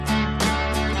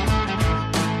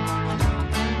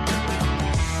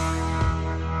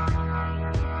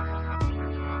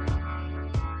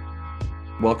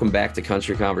Welcome back to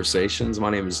Country Conversations.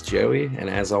 My name is Joey, and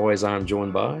as always, I'm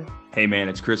joined by... Hey, man,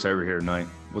 it's Chris over here tonight.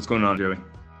 What's going on, Joey?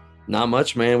 Not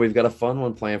much, man. We've got a fun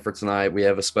one planned for tonight. We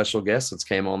have a special guest that's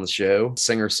came on the show,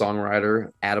 singer-songwriter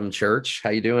Adam Church.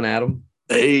 How you doing, Adam?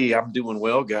 Hey, I'm doing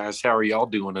well, guys. How are y'all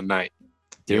doing tonight?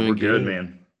 Doing we're good,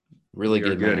 man. Really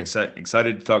good, man.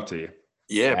 Excited to talk to you.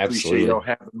 Yeah, appreciate y'all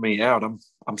having me out.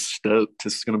 I'm stoked.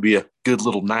 This is going to be a good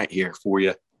little night here for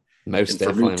you. Most and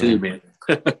definitely, for me too, man.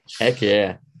 Heck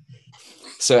yeah.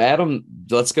 So, Adam,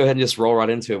 let's go ahead and just roll right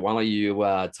into it. Why don't you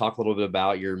talk a little bit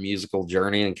about your musical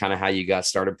journey and kind of how you got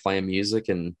started playing music,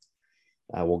 and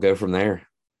we'll go from there.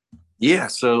 Yeah,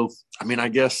 so, I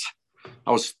guess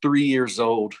I was 3 years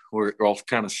old where it all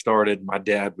kind of started. My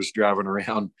dad was driving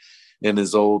around in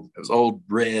his old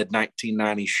red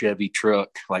 1990 Chevy truck,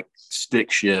 like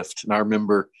stick shift. And I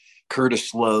remember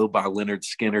Curtis Lowe by Lynyrd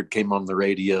Skynyrd came on the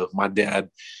radio. My dad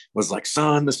was like,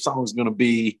 son, this song's going to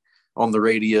be on the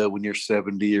radio when you're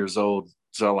 70 years old.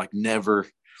 So I never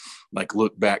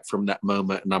look back from that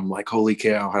moment. And I'm like, holy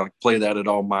cow, I play that at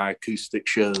all my acoustic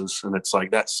shows. And it's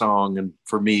like that song. And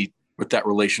for me, with that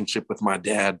relationship with my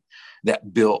dad,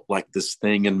 that built this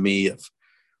thing in me of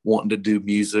wanting to do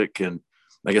music. And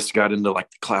I guess got into the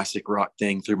classic rock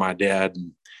thing through my dad.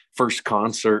 And first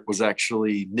concert was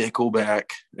actually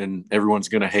Nickelback, and everyone's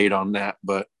going to hate on that,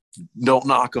 but don't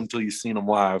knock them till you've seen them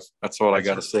live. That's what I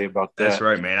got to say about that. That's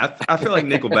right, man. I feel like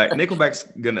Nickelback's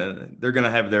they're gonna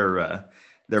have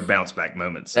their bounce back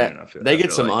moments soon. They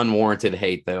get some unwarranted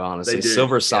hate though, honestly.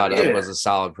 Silver Side was a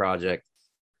solid project.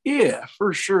 Yeah,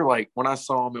 for sure. When I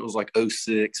saw them, it was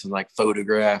 06 and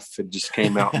Photograph had just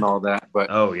came out and all that. But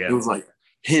oh yeah, it was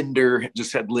Hinder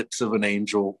just had Lips of an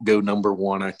Angel go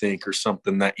 #1, I think, or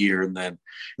something that year. And then it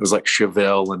was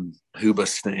Chevelle and Huba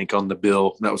Stank on the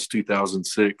bill. That was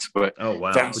 2006. But oh,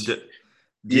 wow. Do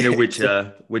you know which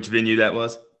venue that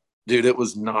was? Dude, it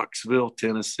was Knoxville,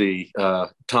 Tennessee,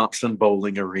 Thompson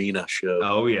Bowling Arena show.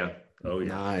 Oh, yeah.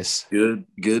 Nice.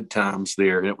 Good times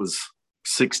there. And it was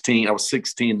 16. I was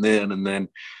 16 then. And then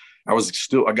I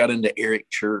got into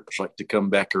Eric Church, to come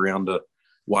back around to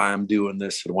why I'm doing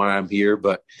this and why I'm here.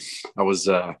 But I was,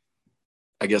 I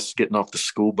guess, getting off the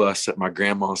school bus at my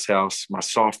grandma's house my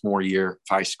sophomore year of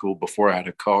high school before I had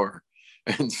a car.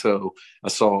 And so I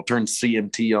turned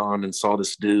CMT on and saw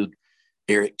this dude,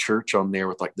 Eric Church, on there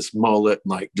with this mullet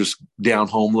and just down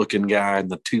home looking guy. And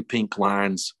the Two Pink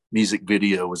Lines music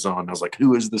video was on. I was like,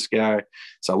 who is this guy?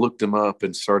 So I looked him up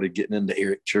and started getting into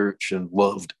Eric Church and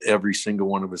loved every single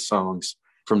one of his songs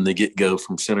from the get-go,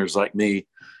 from Sinners Like Me.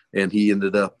 And he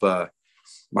ended up,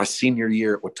 my senior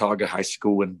year at Watauga High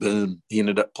School in Boone, he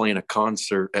ended up playing a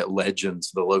concert at Legends,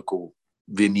 the local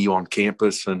venue on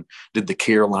campus, and did the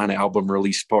Carolina album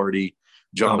release party.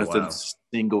 Jonathan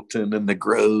Singleton and the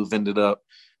Grove ended up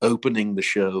opening the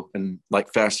show. And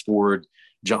fast forward,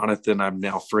 Jonathan, I'm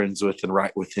now friends with and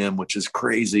write with him, which is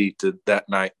crazy, to that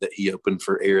night that he opened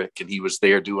for Eric, and he was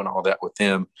there doing all that with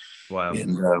him. Wow.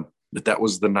 And but that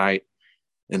was the night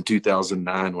in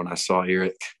 2009 when I saw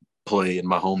Eric play in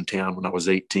my hometown when I was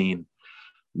 18.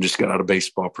 Just got out of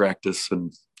baseball practice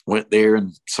and went there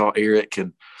and saw Eric,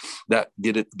 and that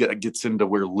gets into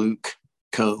where Luke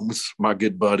Combs, my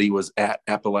good buddy, was at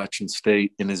Appalachian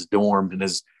State in his dorm, and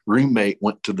his roommate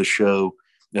went to the show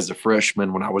as a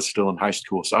freshman when I was still in high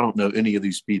school. So I don't know any of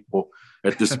these people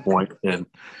at this point. And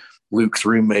Luke's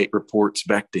roommate reports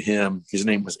back to him. His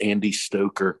name was Andy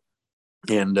Stoker.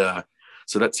 And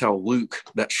so that's how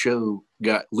that show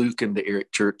got Luke into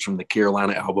Eric Church from the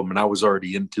Carolina album. And I was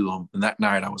already into him. And that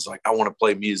night I was like, I want to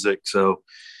play music. So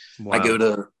I go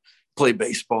to play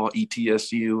baseball,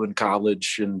 ETSU, in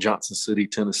college in Johnson City,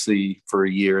 Tennessee for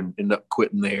a year, and end up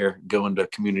quitting there, going to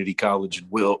community college in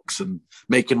Wilkes, and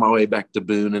making my way back to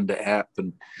Boone and to App,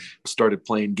 and started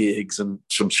playing gigs and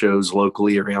some shows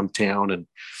locally around town. And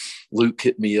Luke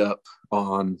hit me up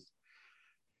on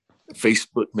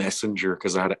Facebook Messenger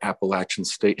because I had an Appalachian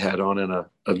State hat on in a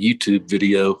YouTube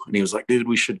video, and he was like, dude,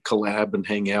 we should collab and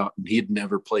hang out. And he had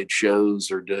never played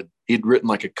shows he'd written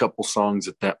a couple songs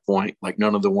at that point,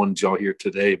 none of the ones y'all hear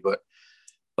today, but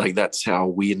that's how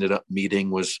we ended up meeting,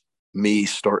 was me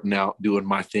starting out doing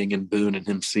my thing in Boone and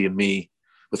him seeing me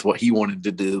with what he wanted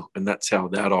to do. And that's how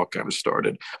that all kind of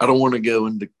started. I don't want to go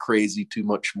into crazy too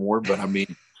much more, but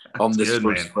on this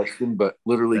first question, but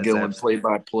literally going play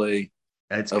by play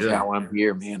of how I'm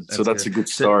here, man. So that's a good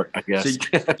start, I guess.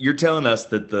 So you're telling us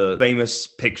that the famous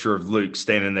picture of Luke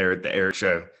standing there at the Eric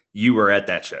show, you were at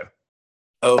that show?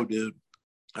 Oh, dude.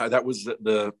 That was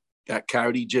at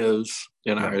Coyote Joe's,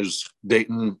 and I was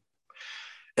dating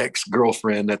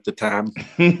ex-girlfriend at the time.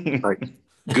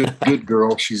 Good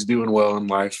girl. She's doing well in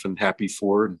life and happy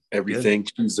for her and everything.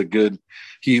 Good. She's a good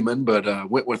human, but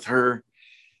went with her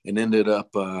and ended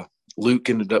up Luke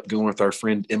ended up going with our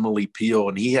friend Emily Peel,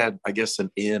 and he had, I guess, an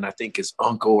inn. I think his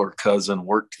uncle or cousin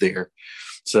worked there.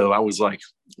 So I was like,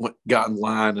 got in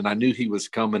line, and I knew he was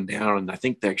coming down, and I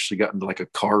think they actually got into like a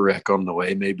car wreck on the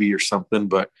way, maybe, or something,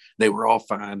 but they were all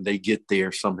fine. They get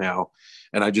there somehow.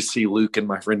 And I just see Luke and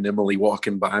my friend Emily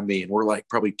walking by me, and we're like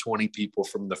probably 20 people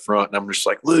from the front. And I'm just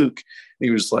like, Luke. And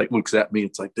he was like, looks at me.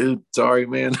 It's like, dude, sorry,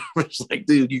 man. I'm just like,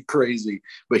 dude, you crazy.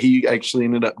 But he actually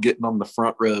ended up getting on the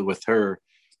front row with her,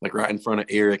 like right in front of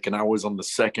Eric. And I was on the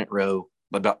second row,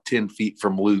 about 10 feet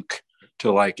from Luke,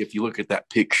 to like, if you look at that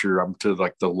picture, I'm to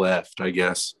like the left, I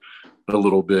guess, a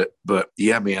little bit. But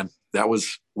yeah, man, that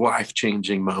was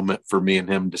life-changing moment for me and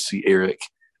him to see Eric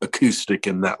acoustic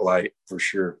in that light, for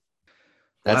sure.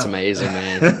 That's amazing,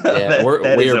 man. Yeah,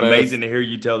 that is amazing to hear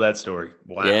you tell that story.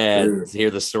 Wow. Yeah, to hear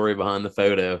the story behind the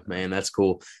photo, man. That's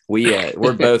cool.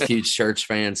 We're both huge church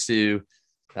fans too.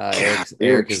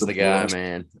 Eric is the guy,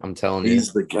 man. I'm telling you,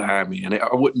 he's the guy, man.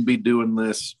 I wouldn't be doing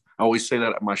this. I always say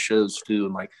that at my shows too,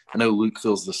 and like I know Luke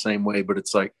feels the same way, but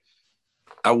it's like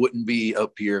I wouldn't be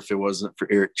up here if it wasn't for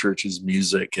Eric Church's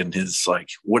music and his like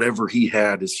whatever he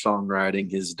had, his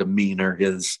songwriting, his demeanor,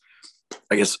 his,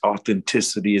 I guess,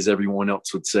 authenticity, as everyone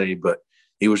else would say, but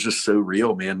he was just so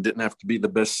real, man. Didn't have to be the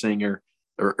best singer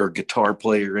or guitar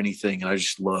player or anything. And I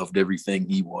just loved everything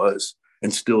he was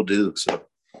and still do. So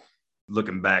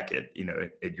looking back at,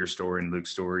 at your story and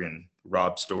Luke's story and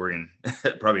Rob's story and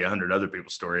probably 100 other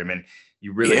people's story, I mean,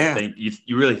 you really think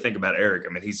you really think about Eric.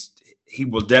 I mean, he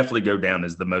will definitely go down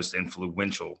as the most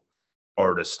influential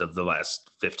artist of the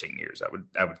last 15 years.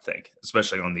 I would think,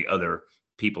 especially on the other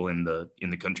people in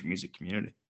the country music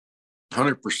community.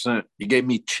 100%. You gave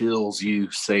me chills, you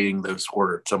saying those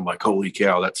words. I'm like, holy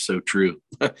cow, that's so true.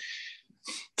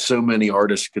 So many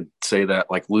artists could say that,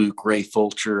 like Luke, Ray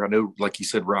Fulcher. I know, like you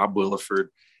said, Rob Williford.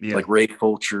 Yeah. Like Ray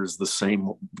Fulcher is the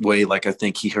same way. Like I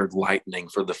think he heard lightning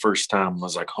for the first time and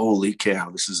was like, holy cow,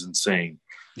 this is insane.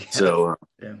 Yeah. So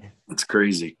it's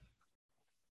crazy.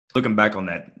 Looking back on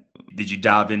that, did you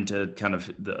dive into kind of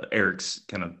Eric's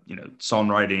kind of,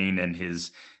 songwriting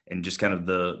and just kind of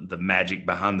the magic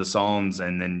behind the songs,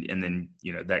 and then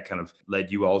that kind of led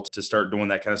you all to start doing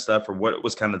that kind of stuff? Or what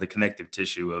was kind of the connective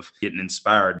tissue of getting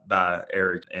inspired by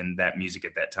Eric and that music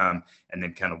at that time, and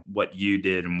then kind of what you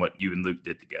did and what you and Luke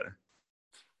did together?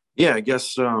 Yeah, I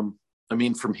guess, from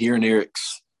hearing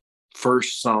Eric's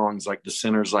first songs, like the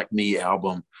Sinners Like Me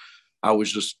album, I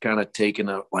was just kind of taken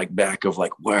back of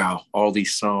like, wow, all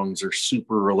these songs are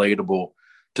super relatable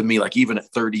to me. Like even at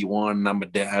 31, I'm a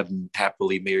dad and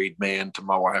happily married man to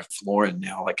my wife, Lauren,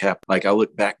 now. Like I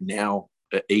look back now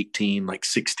at 18, like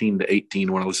 16 to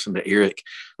 18, when I listen to Eric,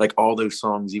 like all those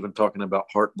songs, even talking about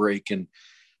heartbreak and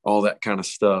all that kind of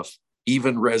stuff,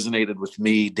 even resonated with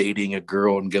me dating a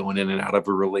girl and going in and out of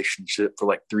a relationship for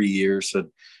like 3 years. And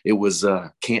it was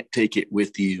Can't Take It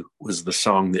With You was the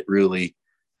song that really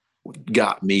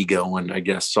got me going. I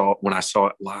guess when I saw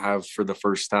it live for the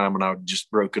first time, and I had just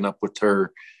broken up with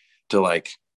her to like,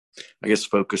 I guess,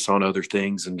 focus on other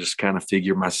things and just kind of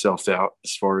figure myself out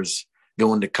as far as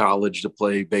going to college to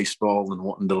play baseball and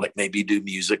wanting to like maybe do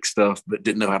music stuff, but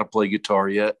didn't know how to play guitar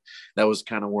yet. That was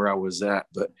kind of where I was at.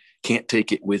 But Can't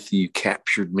Take It With You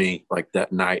captured me like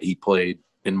that night he played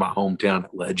in my hometown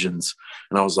at Legends.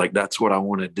 And I was like, that's what I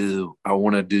want to do. I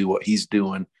want to do what he's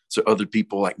doing, so other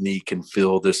people like me can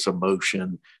feel this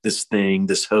emotion, this thing,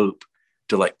 this hope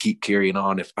to like keep carrying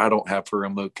on. If I don't have her,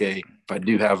 I'm okay. If I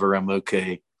do have her, I'm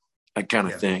okay. That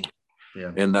kind of thing.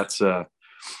 Yeah. And that's, I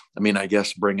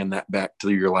guess bringing that back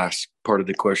to your last part of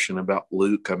the question about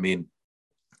Luke. I mean,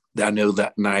 I know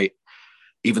that night,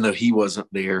 even though he wasn't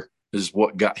there, is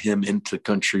what got him into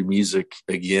country music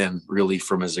again, really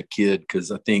from as a kid.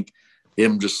 Cause I think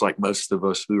him, just like most of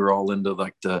us, we were all into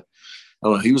like I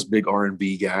don't know, he was a big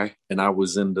R&B guy, and I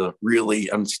was I'm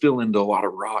still into a lot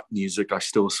of rock music. I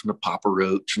still listen to Papa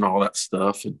Roach and all that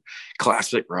stuff, and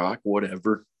classic rock,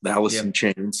 whatever. Alice in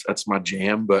Chains, that's my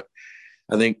jam. But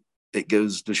I think it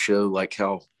goes to show like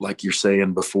how, like you're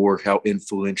saying before, how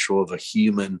influential of a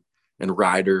human and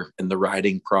writer and the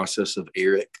writing process of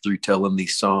Eric through telling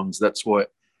these songs. That's what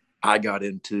I got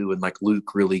into, and like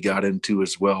Luke really got into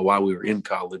as well while we were in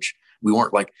college. We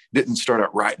weren't didn't start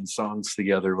out writing songs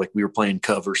together. Like we were playing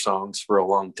cover songs for a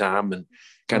long time and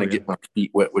kind of get my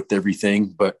feet wet with everything.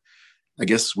 But I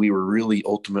guess we were really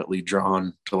ultimately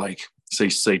drawn to like,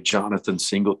 say Jonathan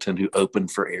Singleton, who opened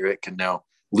for Eric. And now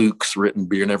Luke's written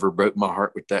Beer Never Broke My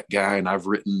Heart with that guy. And I've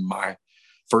written my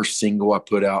first single I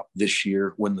put out this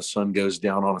year, When the Sun Goes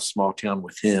Down on a Small Town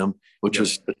with him, which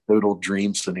was a total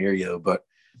dream scenario. But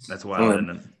that's wild, isn't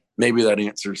it? Maybe that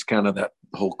answers kind of that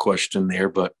whole question there.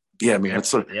 But yeah, man,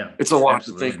 it's a lot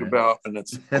to think about, and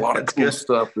it's a lot of cool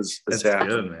stuff is happening.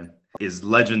 Good, man. Is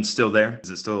Legends still there? Is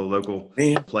it still a local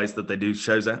place that they do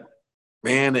shows at?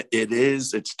 Man, it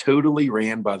is. It's totally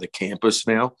ran by the campus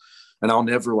now. And I'll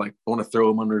never want to throw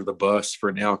him under the bus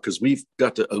for now, because we've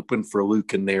got to open for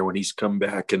Luke in there when he's come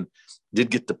back, and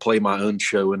did get to play my own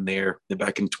show in there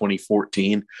back in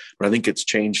 2014. But I think it's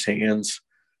changed hands,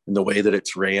 and the way that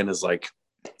it's ran is like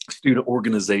student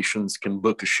organizations can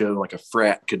book a show, like a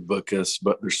frat could book us,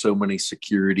 but there's so many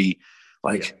security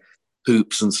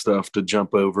hoops and stuff to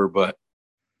jump over. But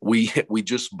we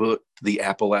just booked the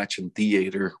Appalachian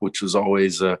Theater, which was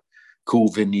always a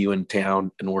cool venue in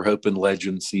town, and we're hoping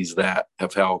Legend sees that,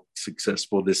 of how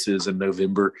successful this is in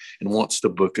November, and wants to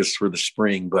book us for the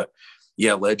spring. But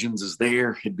yeah, Legends is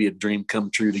there. It'd be a dream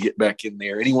come true to get back in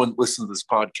there. Anyone listen to this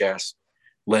podcast,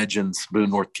 Legends,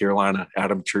 Boone, North Carolina,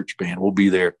 Adam Church Band, we'll be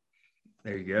there.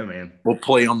 There you go, man. We'll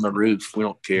play on the roof. We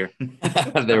don't care.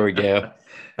 There we go.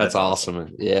 That's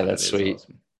awesome. Yeah, that's sweet.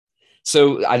 Awesome.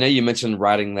 So I know you mentioned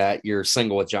writing your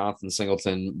single with Jonathan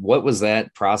Singleton. What was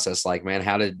that process like,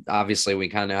 man? Obviously we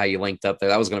kind of know how you linked up there.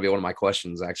 That was going to be one of my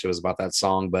questions, actually, was about that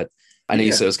song, but I know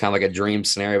you said it was kind of like a dream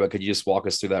scenario, but could you just walk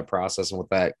us through that process and what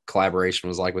that collaboration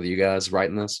was like with you guys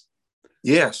writing this?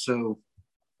 Yeah. So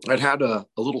I'd had a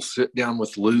little sit down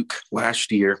with Luke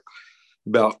last year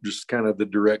about just kind of the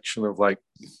direction of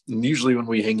usually when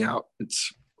we hang out,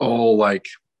 it's all like,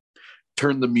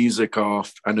 turn the music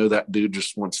off. I know that dude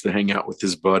just wants to hang out with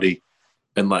his buddy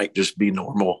and just be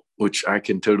normal, which I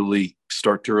can totally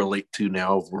start to relate to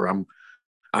now, where I'm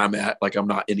at. I'm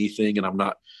not anything, and I'm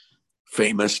not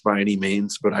famous by any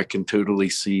means, but I can totally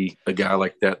see a guy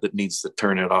like that needs to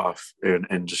turn it off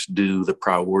and just do the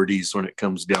priorities when it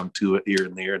comes down to it here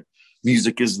and there. And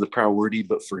music is the priority,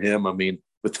 but for him, I mean,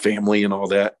 with family and all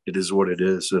that, it is what it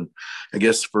is. And I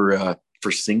guess for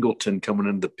Singleton coming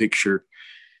into the picture,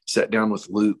 sat down with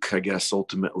Luke, I guess,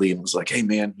 ultimately, and was like, hey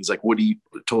man, he's like, what do you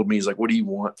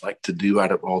want to do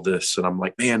out of all this? And I'm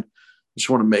like, man, I just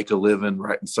want to make a living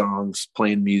writing songs,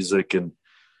 playing music. And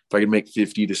if I could make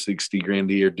 50 to 60 grand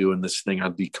a year doing this thing,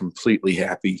 I'd be completely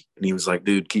happy. And he was like,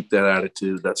 dude, keep that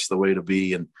attitude. That's the way to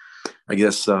be. And I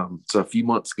guess, so a few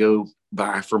months go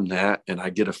by from that, and I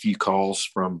get a few calls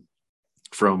from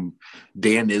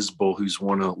Dan Isbell, who's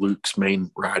one of Luke's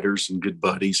main writers and good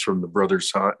buddies from the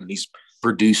Brothers Hunt. And he's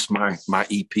produced my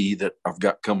EP that I've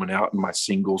got coming out and my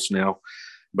singles now.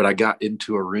 But I got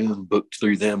into a room booked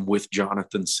through them with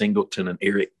Jonathan Singleton and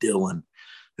Eric Dillon,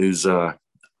 who's a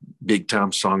big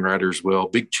time songwriter as well.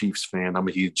 Big Chiefs fan. I'm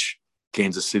a huge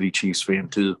Kansas City Chiefs fan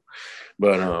too.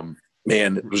 But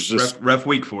man, it was just rough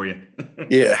week for you.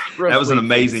 Yeah. That was an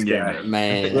amazing game,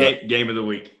 man. Game of the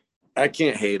week. I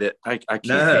can't hate it. I can't.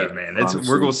 No, hate man.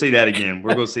 We're going to see that again.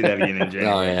 We're going to see that again in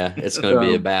January. Oh, yeah. It's going to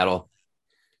be a battle.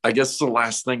 I guess the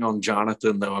last thing on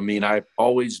Jonathan, though, I mean, I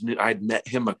always knew I'd met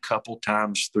him a couple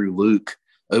times through Luke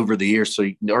over the years, so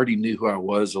he already knew who I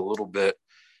was a little bit.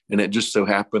 And it just so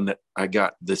happened that I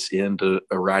got this into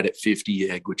a ride at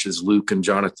 50 Egg, which is Luke and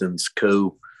Jonathan's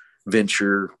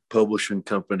co-venture publishing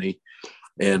company,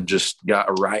 and just got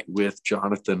a write with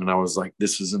Jonathan. And I was like,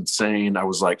 this is insane. I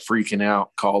was freaking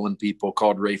out, calling people,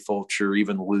 called Ray Fulcher,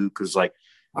 even Luke was like,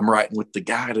 I'm writing with the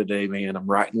guy today, man. I'm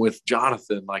writing with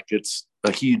Jonathan. It's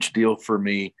a huge deal for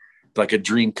me, a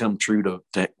dream come true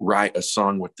to write a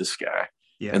song with this guy.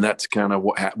 Yeah. And that's kind of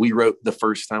what we wrote the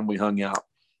first time we hung out.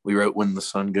 We wrote When the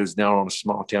Sun Goes Down on a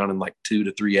Small Town in 2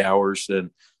 to 3 hours. And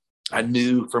I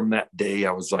knew from that day,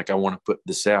 I was like, I want to put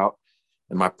this out.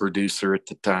 And my producer at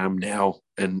the time now,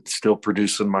 and still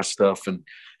producing my stuff, and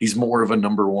he's more of a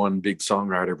number one big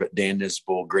songwriter, but Dan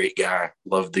Isbell, great guy,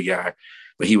 loved the guy.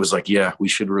 But he was like, yeah, we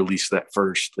should release that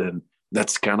first. And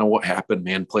that's kind of what happened,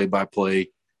 man. Play by play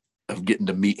of getting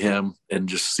to meet him and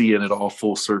just seeing it all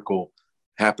full circle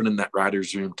happen in that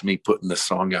writer's room to me, putting the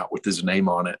song out with his name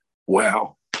on it.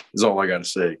 Wow, is all I got to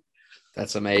say.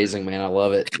 That's amazing, man. I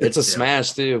love it. It's a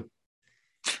smash too.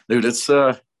 Dude, it's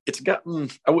gotten,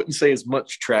 I wouldn't say as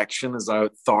much traction as I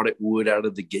thought it would out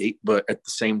of the gate, but at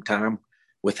the same time,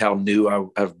 with how new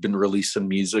I've been releasing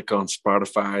music on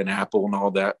Spotify and Apple and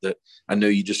all that I know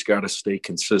you just got to stay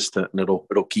consistent, and it'll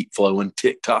keep flowing.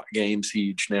 TikTok game's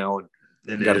huge now, and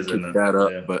you got to keep that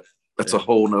up. Yeah. But that's a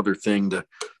whole nother thing to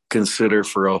consider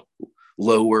for a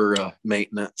lower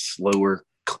maintenance, lower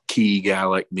key guy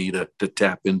like me to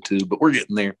tap into. But we're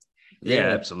getting there. Yeah,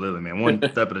 absolutely, man. One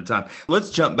step at a time. Let's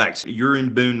jump back. So you're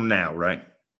in Boone now, right?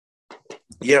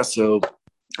 Yeah. So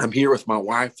I'm here with my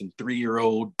wife and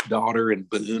 3-year-old daughter in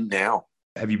Boone now.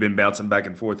 Have you been bouncing back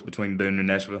and forth between Boone and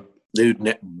Nashville?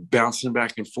 Dude, bouncing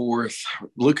back and forth,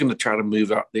 looking to try to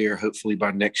move out there hopefully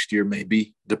by next year,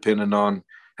 maybe, depending on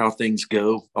how things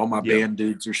go. All my band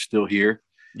dudes are still here,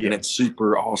 and it's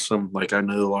super awesome. Like, I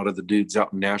know a lot of the dudes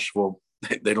out in Nashville,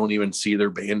 they don't even see their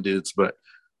band dudes, but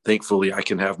thankfully I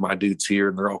can have my dudes here,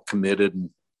 and they're all committed and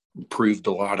improved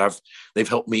a lot. They've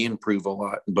helped me improve a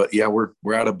lot. But yeah,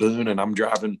 we're out of Boone, and I'm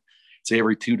driving, say,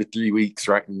 every 2 to 3 weeks,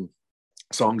 writing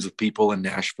songs with people in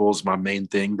Nashville is my main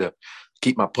thing to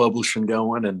keep my publishing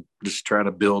going and just try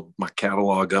to build my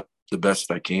catalog up the best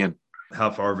I can.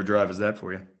 How far of a drive is that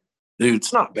for you? Dude,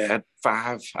 it's not bad.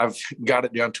 5. I've got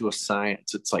it down to a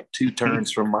science. It's like 2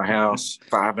 turns from my house,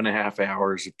 5.5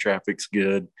 hours if traffic's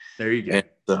good. There you go.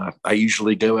 And I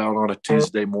usually go out on a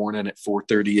Tuesday morning at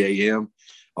 4:30 a.m.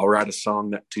 I'll write a song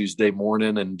that Tuesday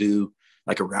morning and do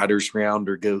like a writer's round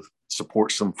or go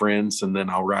support some friends. And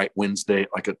then I'll write Wednesday at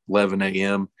like at 11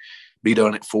 a.m., be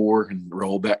done at 4 and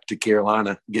roll back to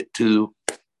Carolina, get 2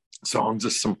 songs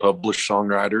of some published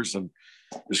songwriters and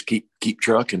just keep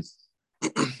trucking.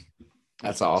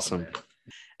 That's awesome.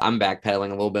 I'm backpedaling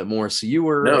a little bit more. So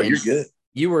you're good.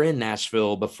 You were in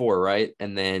Nashville before, right?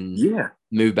 And then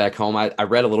moved back home. I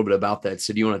read a little bit about that.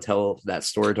 So do you want to tell that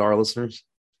story to our listeners?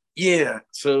 Yeah.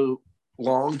 So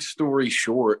long story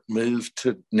short, moved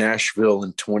to Nashville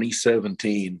in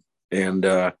 2017. And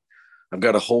I've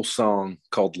got a whole song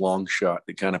called Long Shot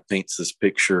that kind of paints this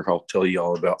picture I'll tell you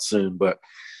all about soon. But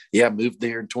yeah, moved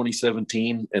there in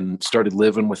 2017 and started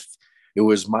living with, it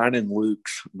was mine and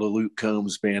Luke's, the Luke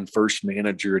Combs band, first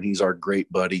manager, and he's our great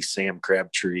buddy, Sam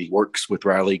Crabtree. Works with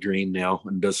Riley Green now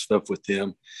and does stuff with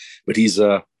him. But he's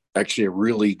actually a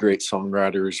really great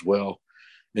songwriter as well.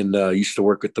 And used to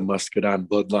work with the Muscadine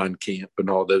Bloodline Camp and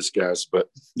all those guys. But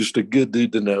just a good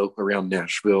dude to know around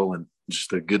Nashville and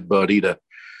just a good buddy to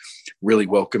really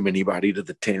welcome anybody to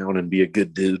the town and be a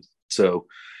good dude. So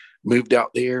moved out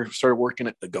there, started working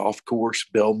at the golf course,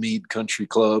 Bellmead Country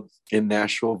Club in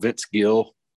Nashville. Vince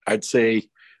Gill, I'd say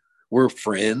we're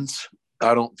friends.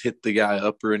 I don't hit the guy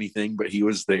up or anything, but he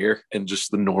was there and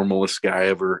just the normalest guy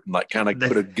ever. And like kind of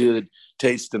put a good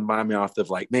taste in my mouth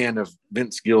of like, man, if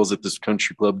Vince Gill's at this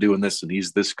country club doing this and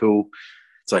he's this cool,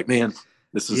 it's like, man,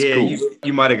 this is cool.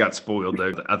 You might have got spoiled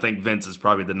though. I think Vince is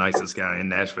probably the nicest guy in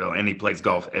Nashville, and he plays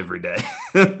golf every day.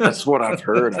 That's what I've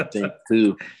heard, I think,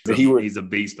 too. But he's a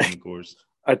beast on the course.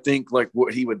 I think like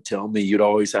what he would tell me, you'd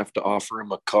always have to offer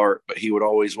him a cart, but he would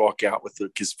always walk out with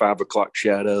his 5 o'clock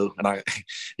shadow. And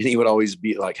he would always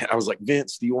be like, I was like,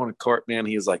 Vince, do you want a cart, man?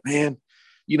 He was like, man,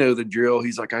 you know the drill.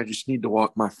 He's like, I just need to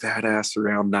walk my fat ass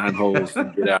around 9 holes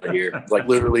and get out of here. Like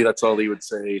literally that's all he would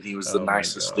say. And he was the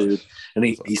nicest dude. And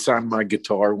he signed my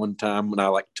guitar one time and I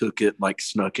like took it, like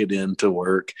snuck it into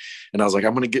work. And I was like,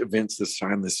 I'm going to get Vince to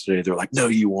sign this today. They're like, no,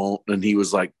 you won't. And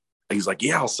he's like,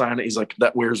 yeah, I'll sign it. He's like,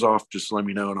 that wears off. Just let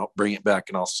me know and I'll bring it back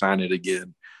and I'll sign it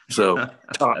again. So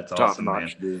That's awesome,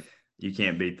 notch, man. dude. You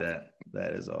can't beat that.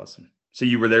 That is awesome. So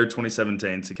you were there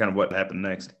 2017. So kind of what happened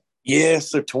next? Yeah,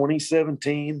 so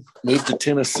 2017, moved to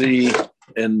Tennessee,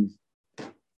 and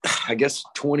I guess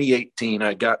 2018,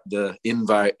 I got the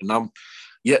invite, and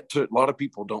a lot of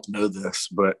people don't know this,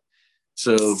 but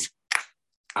so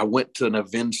I went to an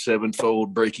Avenged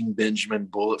Sevenfold, Breaking Benjamin,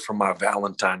 Bullet for My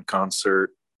Valentine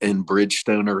concert in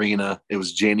Bridgestone Arena. It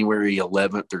was January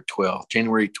 11th or 12th,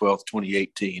 January 12th,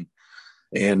 2018,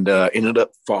 and ended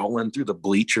up falling through the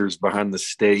bleachers behind the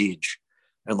stage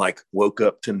and like woke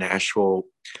up to Nashville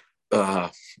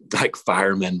like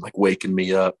firemen like waking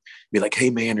me up, be like, hey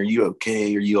man, are you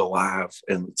okay? Are you alive?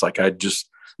 And it's like I just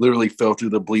literally fell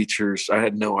through the bleachers. I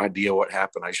had no idea what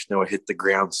happened. I just know I hit the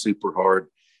ground super hard.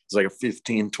 It's like a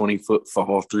 15-20 foot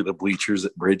fall through the bleachers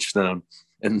at Bridgestone.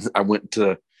 And I went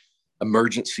to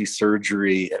emergency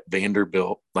surgery at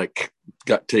Vanderbilt, like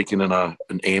got taken in an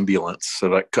ambulance. So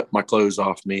that cut my clothes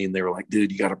off me and they were like,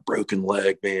 dude, you got a broken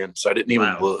leg, man. So I didn't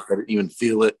even look, I didn't even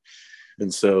feel it.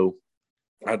 And so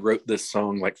I'd wrote this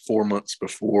song like 4 months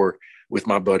before with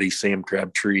my buddy Sam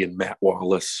Crabtree and Matt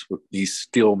Wallace with these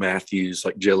Steel Matthews,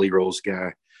 like Jelly Rolls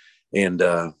guy. And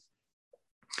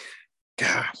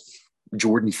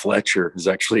Jordan Fletcher is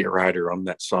actually a writer on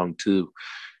that song too.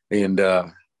 And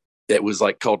it was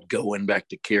like called Going Back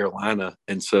to Carolina.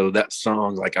 And so that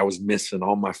song, like I was missing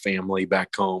all my family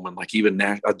back home. And like even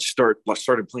I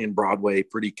started playing Broadway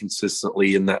pretty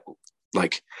consistently in that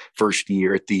like first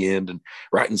year at the end and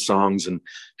writing songs and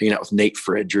hanging out with Nate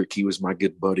Frederick. He was my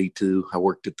good buddy too. I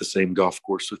worked at the same golf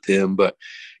course with him, but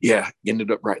yeah,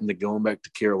 ended up writing the Going Back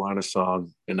to Carolina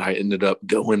song. And I ended up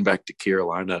going back to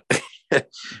Carolina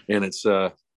and it's,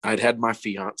 I'd had my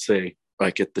fiance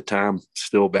like at the time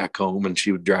still back home, and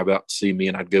she would drive out to see me,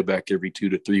 and I'd go back every 2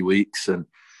 to 3 weeks, and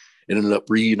it ended up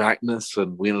reuniting us,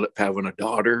 and we ended up having a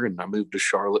daughter. And I moved to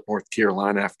Charlotte, North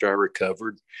Carolina after I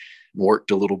recovered and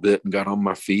worked a little bit and got on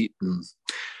my feet. And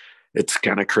it's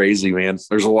kind of crazy, man.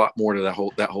 There's a lot more to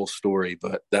that whole story,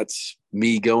 but that's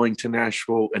me going to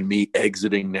Nashville and me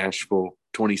exiting Nashville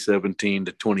 2017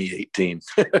 to 2018.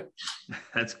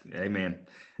 That's, hey man,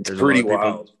 it's pretty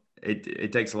wild.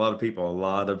 It takes a lot of people a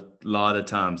lot of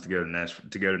times to go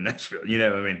to Nashville. You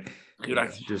know, I mean, dude, I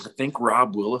think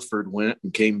Rob Williford went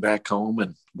and came back home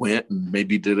and went and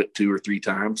maybe did it 2 or 3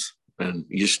 times, and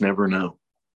you just never know.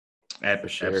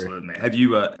 Absolutely, man. Have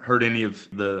you heard any of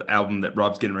the album that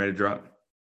Rob's getting ready to drop?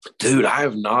 Dude, I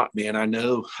have not, man. I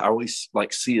know I always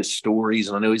like see his stories,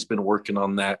 and I know he's been working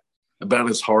on that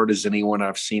about as hard as anyone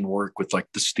I've seen work with like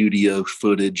the studio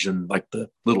footage and like the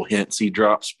little hints he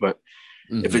drops. But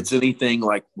if it's anything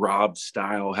like Rob's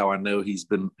style, how I know who he's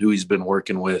been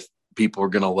working with, people are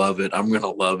going to love it. I'm going to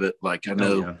love it. Like, I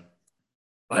know,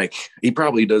 like, he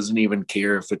probably doesn't even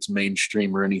care if it's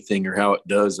mainstream or anything or how it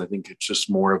does. I think it's just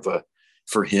more of a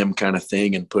for him kind of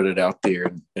thing, and put it out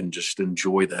there and just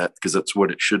enjoy that, because that's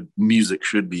what music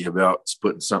should be about. It's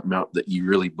putting something out that you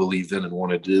really believe in and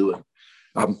want to do. And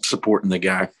I'm supporting the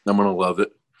guy. I'm going to love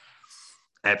it.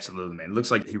 Absolutely, man. It looks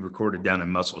like he recorded down in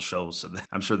Muscle Shoals. So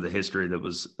I'm sure the history that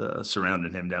was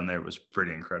surrounding him down there was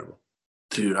pretty incredible.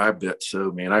 Dude, I bet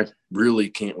so, man. I really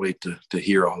can't wait to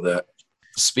hear all that.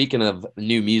 Speaking of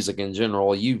new music in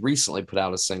general, you recently put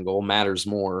out a single, Matters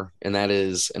More, and that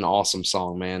is an awesome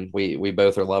song, man. We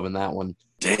both are loving that one.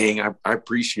 Dang, I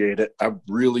appreciate it. I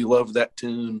really love that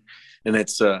tune. And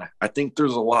it's I think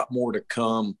there's a lot more to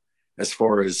come as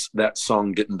far as that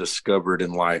song getting discovered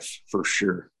in life, for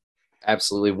sure.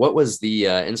 Absolutely. What was the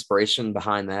inspiration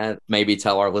behind that? Maybe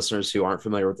tell our listeners who aren't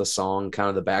familiar with the song kind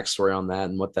of the backstory on that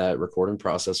and what that recording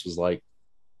process was like.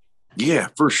 Yeah,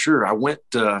 for sure. I went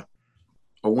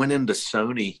into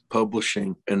Sony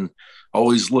Publishing, and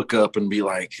always look up and be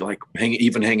like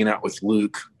hanging out with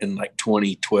Luke in like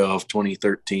 2012,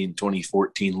 2013,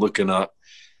 2014, looking up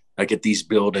like at these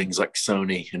buildings like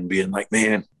Sony and being like,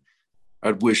 man,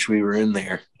 I'd wish we were in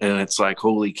there. And it's like,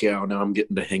 holy cow, now I'm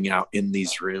getting to hang out in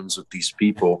these rooms with these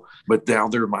people, but now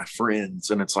they're my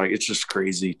friends. And it's like, it's just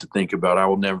crazy to think about. I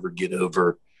will never get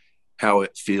over how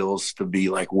it feels to be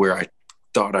like where I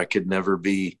thought I could never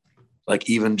be, like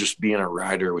even just being a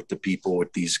writer with the people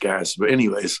with these guys. But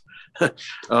anyways,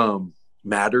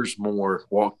 Matters More,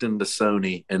 walked into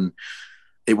Sony, and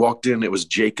it was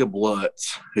Jacob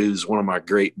Lutz, who's one of my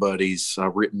great buddies.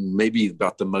 I've written maybe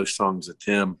about the most songs with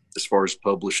him as far as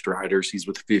published writers. He's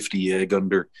with 50 Egg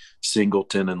under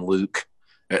Singleton and Luke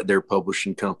at their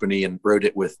publishing company, and wrote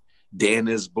it with Dan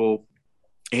Isbell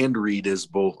and Reed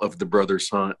Isbell of the Brothers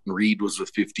Hunt. And Reed was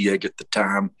with 50 Egg at the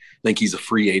time. I think he's a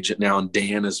free agent now, and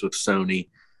Dan is with Sony,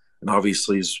 and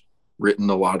obviously he's written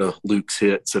a lot of Luke's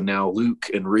hits. And now Luke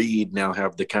and Reed now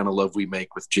have the kind of love we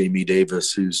make with Jamie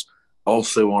Davis, who's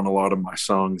also on a lot of my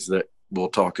songs that we'll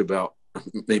talk about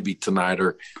maybe tonight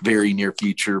or very near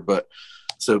future. But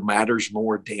so Matters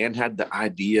More, Dan had the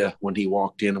idea when he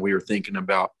walked in, and we were thinking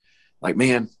about like,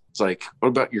 man, it's like, what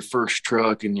about your first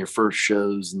truck and your first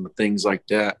shows and the things like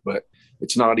that? But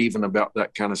it's not even about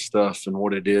that kind of stuff. And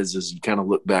what it is you kind of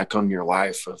look back on your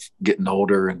life of getting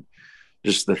older, and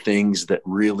just the things that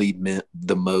really meant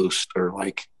the most, or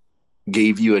like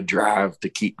gave you a drive to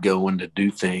keep going, to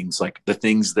do things, like the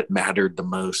things that mattered the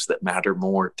most, that matter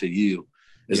more to you,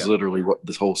 is literally what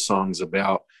this whole song's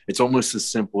about. It's almost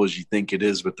as simple as you think it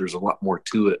is, but there's a lot more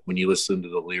to it when you listen to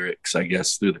the lyrics, I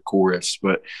guess, through the chorus.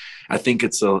 But I think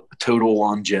it's a total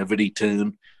longevity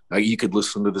tune. You could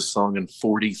listen to this song in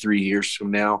 43 years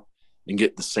from now and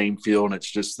get the same feel, and it's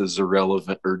just as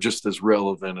irrelevant, or just as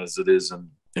relevant as it is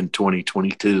in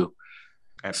 2022.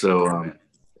 Absolutely. So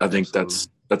I think that's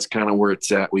kind of where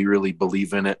it's at. We really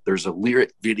believe in it. There's a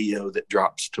lyric video that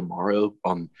drops tomorrow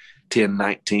on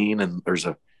 10/19, and there's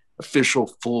a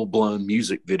official full-blown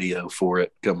music video for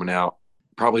it coming out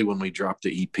probably when we drop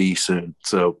the EP soon.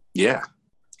 So yeah.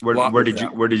 Where did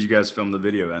you guys film the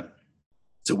video at?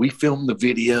 So we filmed the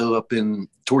video up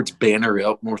towards Banner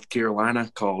Elk, North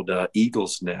Carolina, called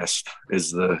Eagle's Nest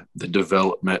is the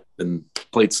development, and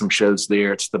played some shows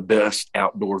there. It's the best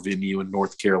outdoor venue in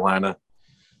North Carolina.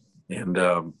 And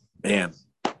man,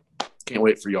 can't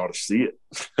wait for y'all to see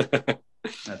it.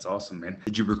 That's awesome, man.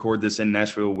 Did you record this in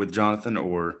Nashville with Jonathan,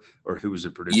 or who was the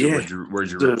producer? Yeah.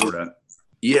 Where'd you record at?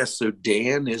 Yeah, so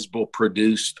Dan Isbell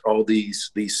produced all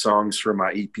these songs for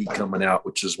my EP coming out,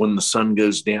 which is When the Sun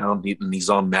Goes Down, and he's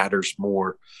on Matters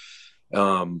More.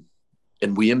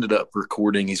 and we ended up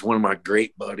recording. He's one of my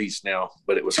great buddies now,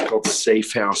 but it was called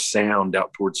Safe House Sound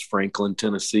out towards Franklin,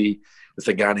 Tennessee, with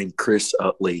a guy named Chris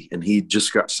Utley. And he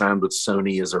just got signed with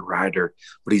Sony as a writer,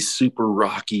 but he's super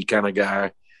rocky kind of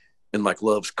guy and like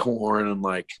loves corn and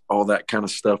like all that kind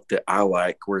of stuff that I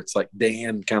like, where it's like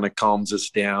Dan kind of calms us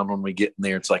down when we get in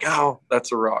there. It's like, oh,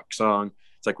 that's a rock song.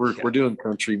 It's like we're doing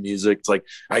country music. It's like,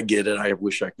 I get it. I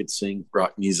wish I could sing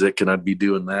rock music and I'd be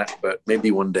doing that, but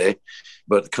maybe one day.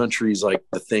 But country is like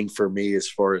the thing for me as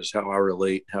far as how I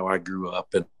relate, how I grew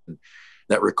up. And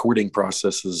that recording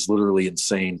process is literally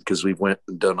insane because we've went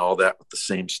and done all that with the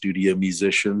same studio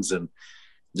musicians, and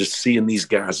just seeing these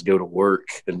guys go to work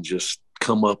and just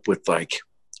come up with like,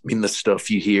 I mean, the stuff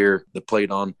you hear that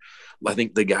played on, I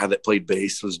think the guy that played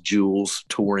bass was Jules,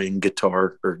 touring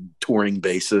guitar or touring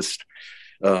bassist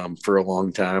for a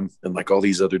long time. And like all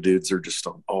these other dudes are just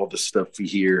on all the stuff you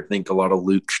hear. I think a lot of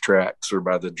Luke's tracks are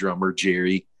by the drummer,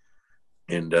 Jerry.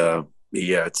 And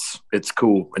yeah, it's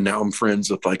cool. And now I'm friends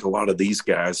with like a lot of these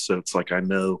guys. So it's like, I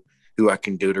know who I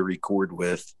can go to record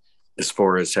with as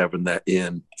far as having that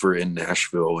in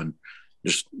Nashville and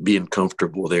just being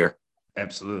comfortable there.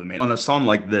 Absolutely, man. On a song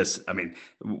like this, I mean,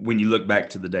 when you look back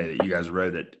to the day that you guys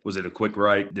wrote it, was it a quick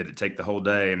write? Did it take the whole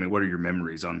day? I mean, what are your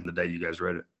memories on the day you guys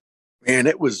wrote it? Man,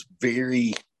 it was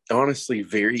honestly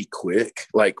very quick.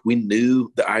 Like we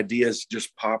knew the ideas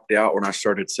just popped out when I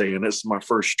started saying, this is my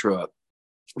first truck.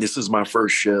 This is my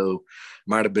first show.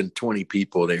 Might have been 20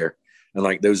 people there. And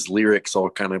like those lyrics all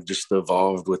kind of just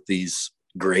evolved with these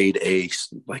grade A,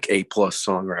 like A+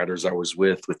 songwriters I was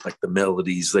with like the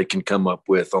melodies they can come up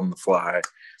with on the fly,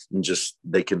 and just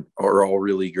are all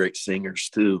really great singers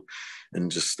too,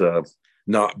 and just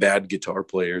not bad guitar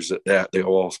players at that. They'll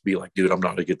all be like, dude, I'm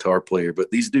not a guitar player,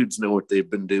 but these dudes know what they've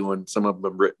been doing. Some of them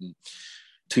have written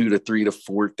 2,000 to 3,000 to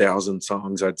 4,000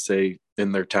 songs, I'd say,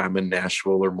 in their time in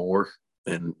Nashville or more,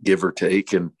 and give or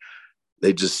take. And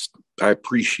I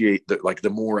appreciate that. Like the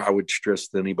more I would stress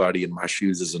to anybody in my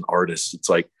shoes as an artist, it's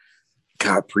like,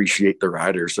 I appreciate the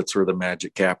writers. That's where the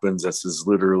magic happens. That's is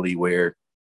literally where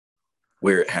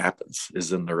it happens,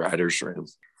 is in the writer's room.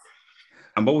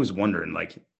 I'm always wondering,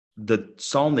 like the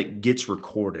song that gets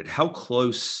recorded, how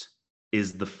close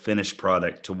is the finished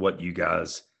product to what you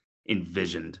guys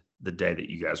envisioned the day that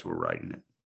you guys were writing it?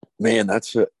 Man,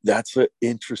 that's an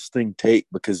interesting take,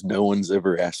 because no one's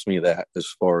ever asked me that, as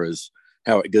far as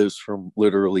how it goes from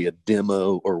literally a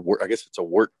demo or I guess it's a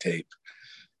work tape.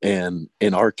 And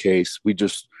in our case,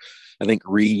 I think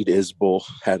Reed Isbell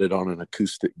had it on an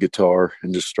acoustic guitar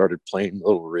and just started playing a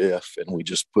little riff, and we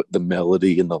just put the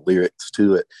melody and the lyrics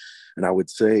to it. And I would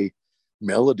say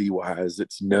melody wise,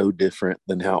 it's no different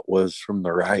than how it was from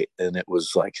the right. And it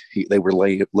was like, they were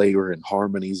layering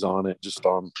harmonies on it,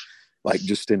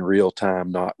 just in real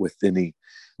time, not with any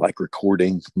like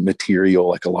recording material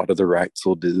like a lot of the rights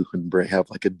will do and have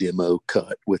like a demo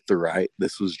cut with the right.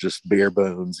 This was just bare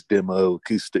bones demo,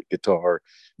 acoustic guitar,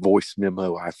 voice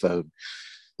memo, iPhone.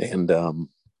 And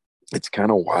it's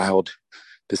kind of wild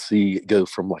to see it go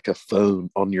from like a phone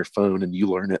on your phone, and you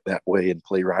learn it that way and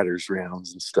play writers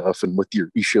rounds and stuff, and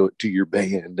you show it to your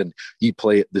band and you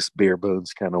play it this bare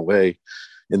bones kind of way.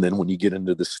 And then when you get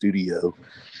into the studio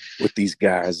with these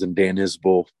guys, and Dan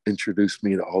Isbell introduced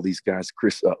me to all these guys,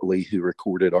 Chris Utley, who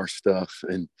recorded our stuff,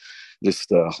 and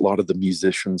just a lot of the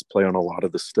musicians play on a lot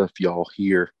of the stuff y'all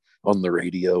hear on the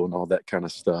radio and all that kind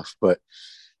of stuff. But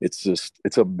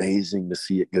it's amazing to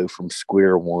see it go from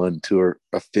square one to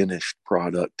a finished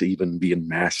product to even being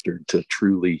mastered to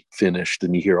truly finished.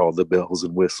 And you hear all the bells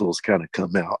and whistles kind of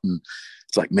come out, and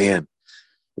it's like, man,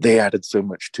 they added so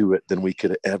much to it than we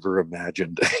could have ever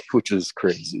imagined, which is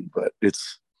crazy. But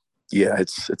it's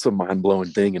a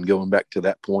mind-blowing thing. And going back to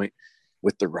that point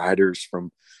with the writers,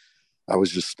 I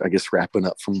was just, I guess, wrapping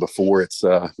up from before, it's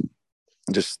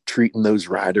just treating those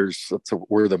writers, that's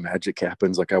where the magic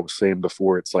happens. Like I was saying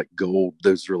before, it's like gold,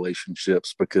 those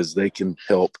relationships, because they can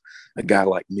help a guy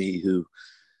like me, who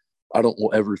I don't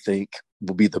will ever think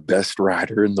will be the best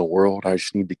writer in the world. I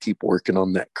just need to keep working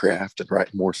on that craft and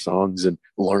write more songs and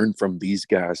learn from these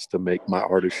guys to make my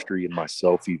artistry and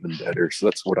myself even better. So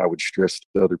that's what I would stress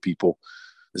to other people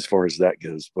as far as that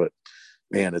goes. But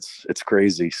man, it's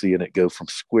crazy seeing it go from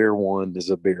square one as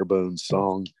a bare bones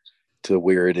song to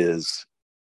where it is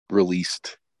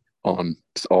released on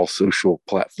all social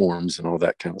platforms and all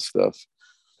that kind of stuff.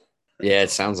 Yeah,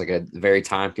 it sounds like a very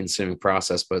time consuming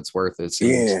process, but it's worth it.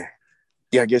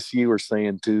 Yeah, I guess you were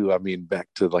saying too, I mean, back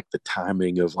to like the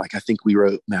timing of, like, I think we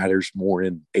wrote Matters more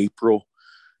in April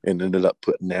and ended up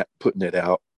putting it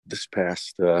out this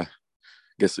past, I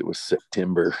guess it was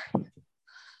September.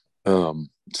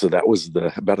 So that was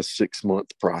about a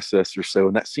 6-month process or so,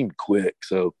 and that seemed quick.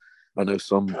 So I know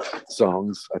some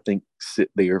songs I think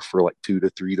sit there for like 2 to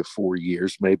 3 to 4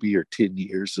 years, maybe, or 10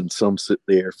 years, and some sit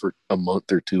there for a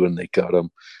month or two and they cut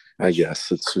them. I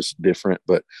guess it's just different,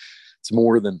 but it's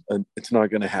more than it's not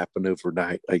going to happen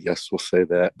overnight. I guess we'll say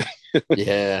that.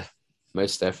 Yeah,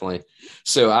 most definitely.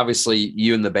 So obviously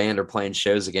you and the band are playing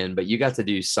shows again, but you got to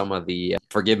do some of the,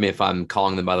 forgive me if I'm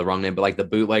calling them by the wrong name, but like the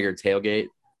bootlegger tailgate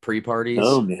Oh pre-parties.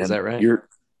 Is man, that right? you're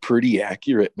pretty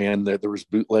accurate, man. There was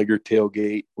bootlegger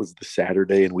tailgate was the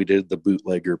Saturday, and we did the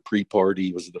bootlegger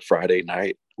pre-party was the Friday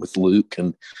night with Luke,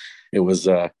 and it was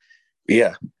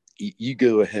yeah. You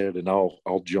go ahead, and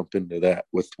I'll jump into that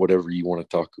with whatever you want to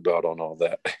talk about on all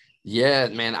that. Yeah,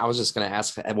 man. I was just going to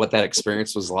ask what that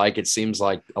experience was like. It seems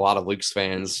like a lot of Luke's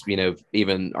fans, you know,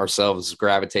 even ourselves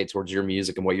gravitate towards your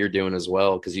music and what you're doing as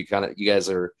well. Cause you guys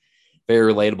are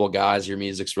very relatable guys. Your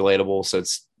music's relatable. So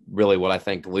it's really what I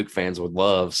think Luke fans would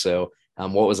love. So,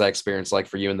 what was that experience like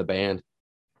for you and the band?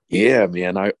 Yeah,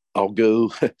 man. I'll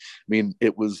go. I mean,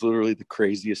 it was literally the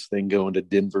craziest thing going to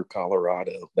Denver,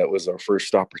 Colorado. That was our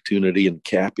first opportunity, and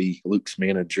Cappy, Luke's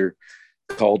manager,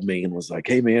 called me and was like,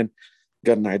 "Hey, man,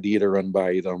 got an idea to run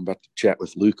by you that I'm about to chat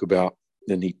with Luke about."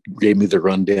 And he gave me the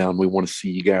rundown. We want to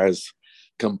see you guys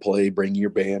come play. Bring your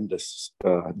band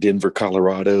to Denver,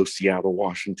 Colorado, Seattle,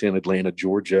 Washington, Atlanta,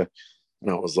 Georgia.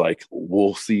 And I was like,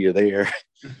 "We'll see you there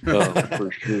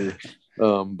for sure."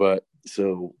 But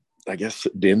so I guess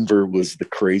Denver was the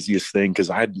craziest thing because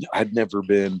I'd never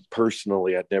been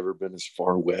personally. I'd never been as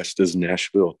far west as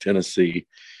Nashville, Tennessee,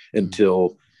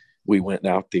 until we went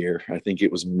out there. I think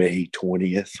it was May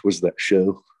 20th was that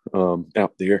show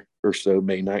out there, or so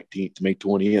May 19th, May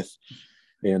 20th,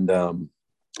 and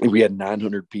we had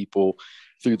 900 people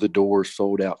through the door,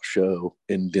 sold out show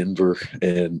in Denver,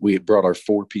 and we had brought our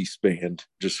 4-piece band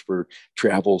just for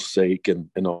travel's sake and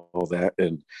all that,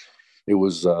 and it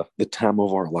was the time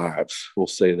of our lives. We'll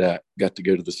say that. Got to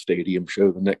go to the stadium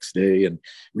show the next day. And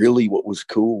really what was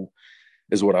cool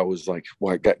is what I was like,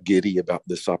 why I got giddy about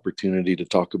this opportunity to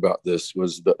talk about this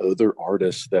was the other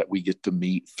artists that we get to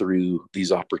meet through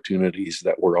these opportunities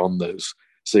that were on those,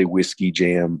 say, Whiskey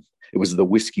Jam. It was the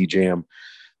Whiskey Jam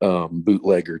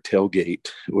bootlegger tailgate.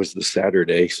 It was the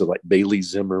Saturday. So like Bailey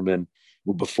Zimmerman,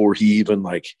 before he even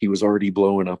he was already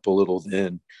blowing up a little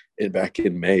then and back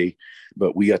in May,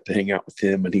 but we got to hang out with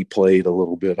him and he played a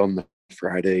little bit on the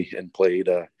Friday and played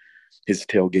his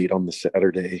tailgate on the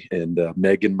Saturday. And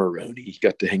Megan Maroney,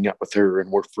 got to hang out with her and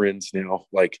we're friends now.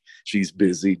 Like she's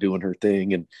busy doing her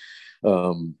thing.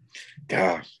 And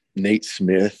God, Nate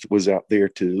Smith was out there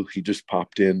too. He just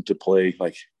popped in to play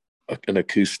like an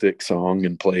acoustic song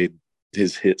and played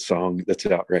his hit song that's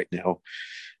out right now.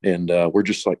 And we're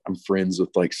just like, I'm friends with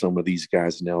like some of these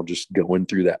guys now, just going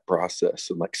through that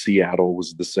process. And like Seattle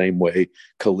was the same way.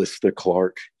 Callista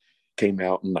Clark came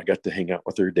out and I got to hang out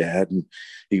with her dad and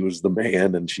he was the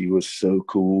man. And she was so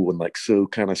cool and like so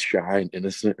kind of shy and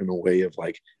innocent in a way of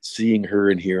like seeing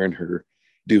her and hearing her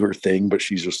do her thing. But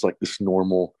she's just like this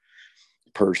normal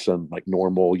person, like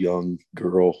normal young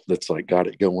girl that's like got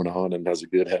it going on and has a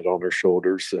good head on her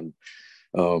shoulders. And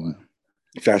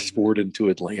fast forward into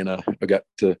Atlanta, I got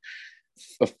to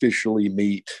officially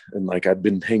meet and like I'd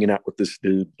been hanging out with this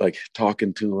dude, like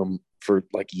talking to him for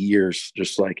like years,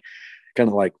 just like kind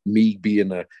of like me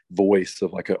being a voice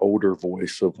of like an older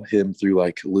voice of him through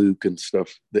like Luke and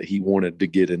stuff that he wanted to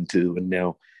get into. And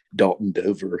now Dalton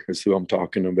Dover is who I'm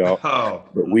talking about. Oh,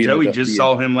 but we Joey just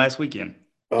saw him last weekend.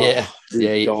 Yeah. Dude,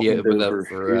 Yeah. He opened Dover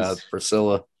up for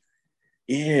Priscilla.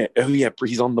 Yeah. Oh yeah.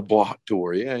 He's on the Block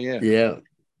tour. Yeah. Yeah. Yeah.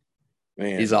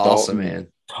 Man, He's awesome, Dalton,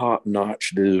 man. top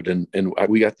notch dude. And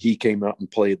he came out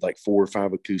and played like 4 or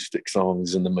 5 acoustic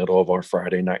songs in the middle of our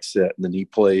Friday night set. And then he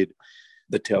played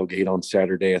the tailgate on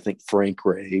Saturday. I think Frank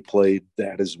Ray played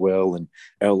that as well. And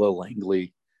Ella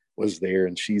Langley was there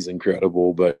and she's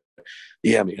incredible. But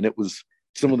yeah, man, it was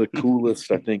some of the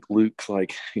coolest. I think Luke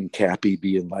like and Cappy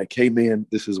being like, hey man,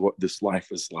 this is what this life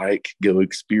is like. Go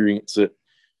experience it.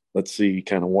 Let's see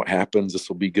kind of what happens. This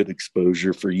will be good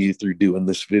exposure for you through doing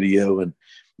this video and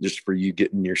just for you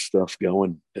getting your stuff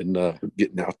going and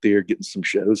getting out there, getting some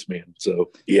shows, man.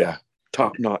 So yeah,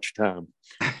 top notch time.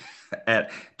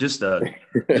 At just a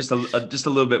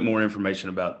little bit more information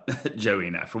about Joey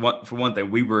and I. For one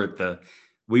thing, we were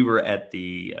at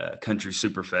the Country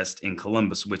Superfest in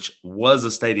Columbus, which was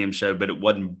a stadium show, but it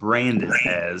wasn't branded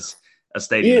as a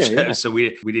stadium show. Yeah. So we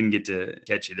didn't get to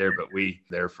catch you there, but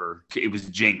it was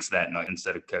Jinx that night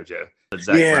instead of Kojo. But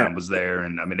Zach Brown was there.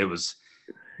 And I mean, it was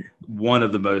one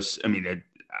of the most,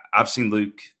 I've seen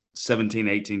Luke 17,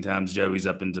 18 times. Joey's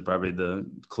up into probably the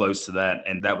close to that.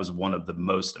 And that was one of the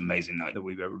most amazing nights that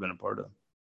we've ever been a part of.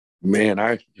 Man,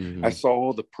 I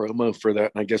saw the promo for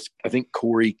that, and I think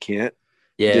Corey Kent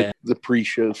did the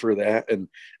pre-show for that. And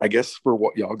I guess for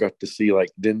what y'all got to see, like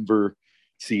Denver,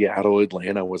 Seattle,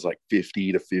 Atlanta was like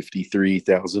 50 to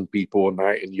 53,000 people a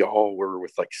night, and y'all were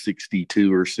with like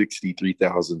 62 or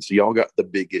 63,000. So y'all got the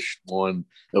biggest one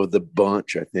of the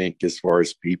bunch, I think, as far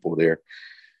as people there.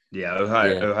 Yeah,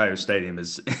 Ohio Stadium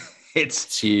is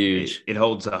it's huge. It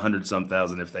holds 100-some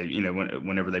thousand if they,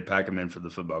 whenever they pack them in for the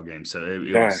football game. So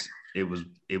it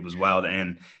was wild.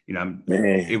 And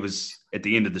it was at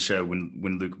the end of the show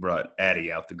when Luke brought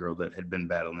Addie out, the girl that had been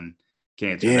battling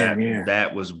cancer.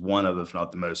 That was one of, if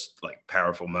not the most like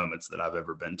powerful moments that I've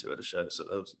ever been to at a show. So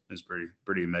that was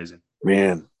pretty amazing.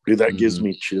 Man, dude, that gives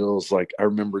me chills. Like I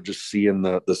remember just seeing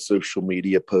the social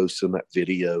media posts and that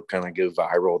video kind of go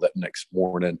viral that next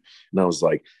morning, and I was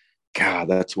like, God,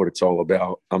 that's what it's all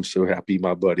about. I'm so happy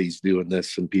my buddy's doing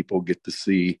this and people get to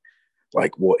see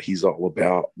like what he's all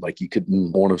about. Like you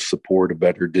couldn't want to support a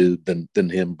better dude than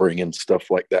him bringing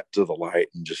stuff like that to the light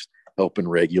and just helping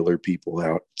regular people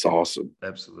out. It's awesome.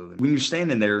 Absolutely. When you're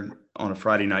standing there on a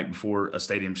Friday night before a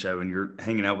stadium show and you're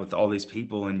hanging out with all these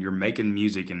people and you're making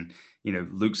music and,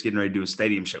 Luke's getting ready to do a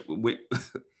stadium show.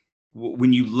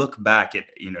 When you look back at,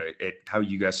 at how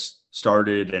you guys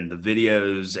started and the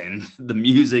videos and the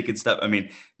music and stuff, I mean,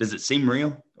 does it seem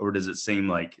real or does it seem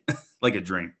like a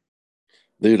dream?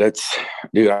 Dude,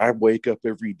 I wake up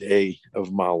every day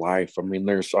of my life. I mean,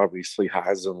 there's obviously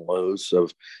highs and lows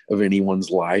of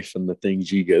anyone's life and the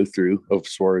things you go through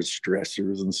as far as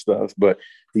stressors and stuff. But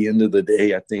at the end of the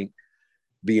day, I think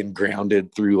being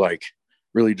grounded through like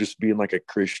really just being like a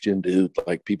Christian dude,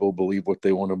 like people believe what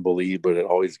they want to believe, but it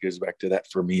always goes back to that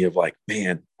for me of like,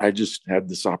 man, I just had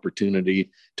this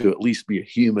opportunity to at least be a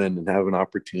human and have an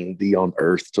opportunity on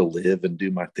earth to live and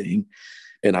do my thing.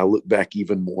 And I look back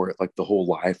even more at like the whole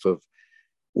life of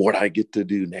what I get to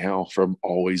do now, from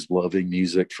always loving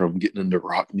music, from getting into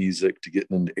rock music to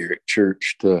getting into Eric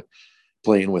Church to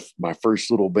playing with my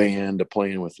first little band to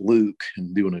playing with Luke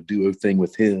and doing a duo thing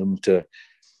with him to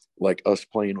like us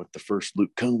playing with the first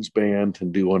Luke Combs band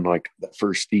and doing like that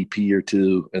first EP or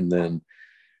two. And then,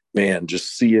 man,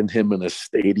 just seeing him in a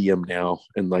stadium now.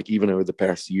 And like, even over the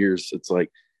past years, it's like,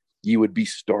 you would be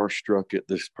starstruck at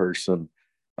this person.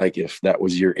 Like if that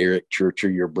was your Eric Church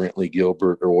or your Brentley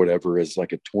Gilbert or whatever as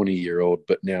like a 20-year-old.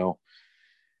 But now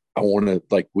I want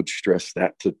to would stress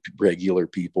that to regular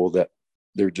people that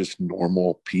they're just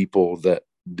normal people that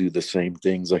do the same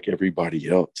things like everybody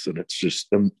else. And it's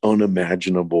just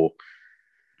unimaginable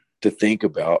to think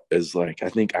about as like, I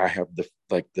think I have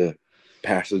the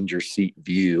passenger seat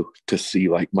view to see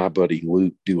like my buddy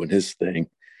Luke doing his thing.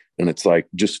 And it's like,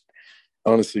 just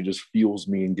honestly just fuels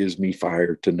me and gives me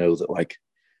fire to know that like,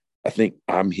 I think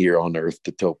I'm here on earth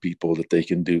to tell people that they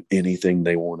can do anything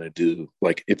they want to do.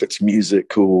 Like if it's music,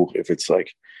 cool. If it's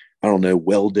like, I don't know,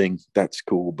 welding, that's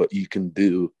cool. But you can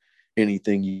do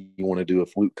anything you want to do.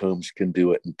 If Luke Combs can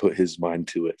do it and put his mind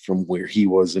to it, from where he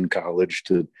was in college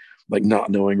to like not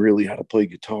knowing really how to play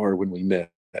guitar when we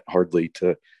met hardly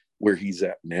to where he's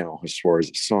at now, as far as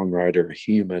a songwriter, a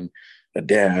human, a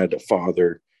dad, a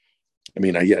father. I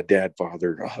mean, dad,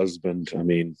 father, a husband. I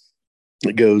mean,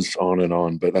 it goes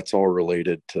on, but that's all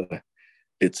related to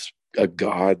it's a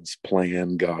God's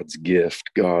plan, God's gift,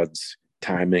 God's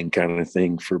timing kind of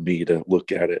thing for me to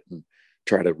look at it and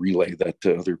try to relay that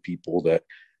to other people that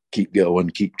keep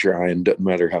going, keep trying, doesn't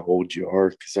matter how old you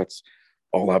are, because that's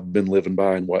all I've been living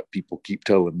by and what people keep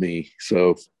telling me.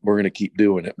 So we're going to keep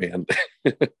doing it, man.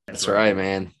 That's right,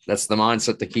 man. That's the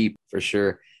mindset to keep for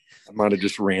sure. I might have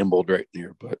just rambled right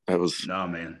there, but that was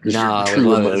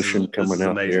true emotion coming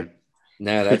out there.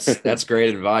 No, that's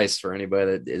great advice for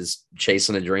anybody that is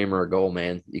chasing a dream or a goal,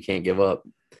 man. You can't give up.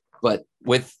 But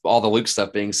with all the Luke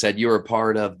stuff being said, you were a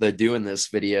part of the Doing This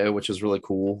video, which was really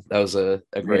cool. That was a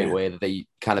great way that they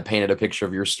kind of painted a picture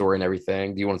of your story and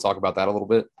everything. Do you want to talk about that a little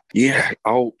bit? Yeah.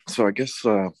 So I guess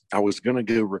I was going to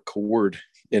go record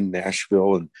in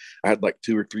Nashville, and I had like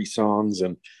 2 or 3 songs,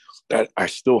 and I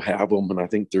still have them, and I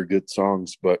think they're good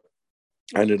songs, but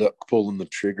I ended up pulling the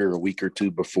trigger a week or 2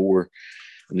 before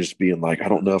and just being like, I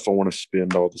don't know if I want to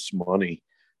spend all this money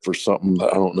for something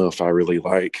that I don't know if I really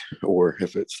like or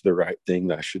if it's the right thing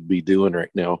that I should be doing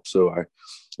right now. So I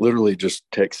literally just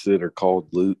texted or called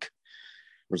Luke.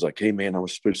 I was like, hey, man, I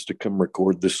was supposed to come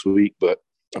record this week, but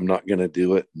I'm not going to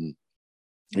do it. And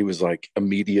he was like,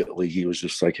 immediately, he was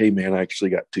just like, hey, man, I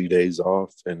actually got 2 days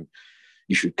off and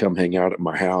you should come hang out at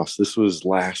my house. This was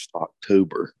last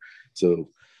October. So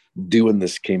Doing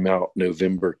This came out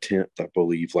November 10th, I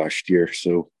believe, last year.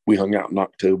 So we hung out in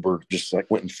October, just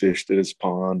like went and fished at his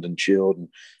pond and chilled and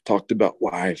talked about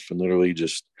life, and literally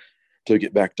just took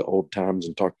it back to old times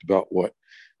and talked about what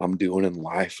I'm doing in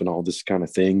life and all this kind of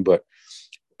thing. But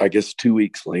I guess 2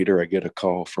 weeks later, I get a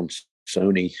call from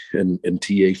Sony and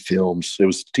TA Films. It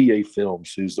was TA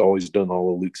Films who's always done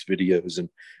all of Luke's videos. And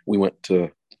we went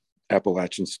to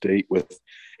Appalachian State with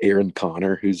Aaron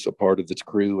Connor, who's a part of this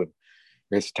crew, and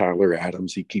there's Tyler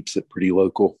Adams. He keeps it pretty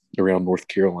local around North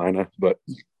Carolina. But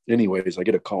anyways, I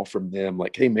get a call from them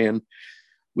like, hey, man,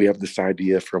 we have this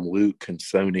idea from Luke and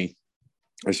Sony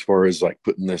as far as like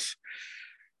putting this,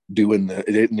 doing the,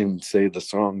 they didn't even say the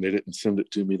song. They didn't send it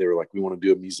to me. They were like, we want to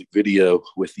do a music video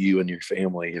with you and your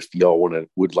family if y'all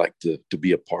would like to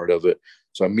be a part of it.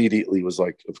 So I immediately was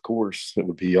like, of course, it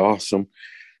would be awesome.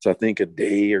 So I think a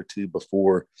day or two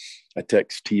before, I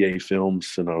text TA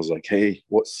Films and I was like, hey,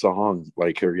 what song?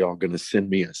 Like, are y'all going to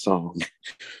send me a song?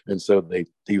 And so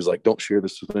he was like, don't share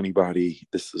this with anybody.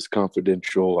 This is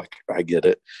confidential. Like, I get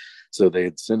it. So they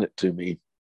had sent it to me.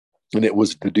 And it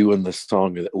was doing the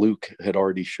song that Luke had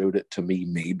already showed it to me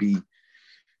maybe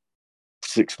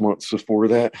 6 months before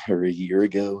that, or a year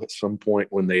ago at some point,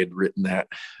 when they had written that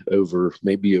over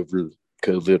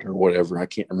COVID or whatever. I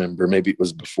can't remember. Maybe it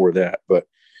was before that. But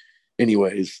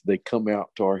anyways, they come out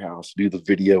to our house, do the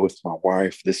video with my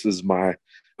wife.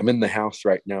 I'm in the house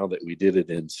right now that we did it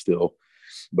in still,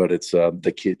 but it's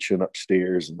the kitchen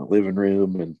upstairs and the living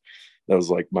room. And that was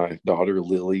like my daughter,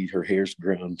 Lily. Her hair's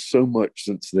grown so much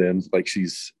since then. Like,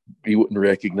 you wouldn't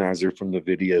recognize her from the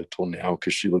video till now,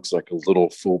 because she looks like a little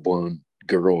full-blown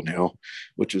girl now,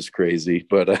 which is crazy.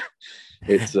 But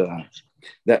it's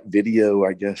that video,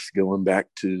 I guess, going back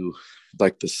to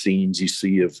like the scenes you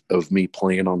see of me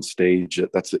playing on stage.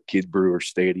 That's at Kid Brewer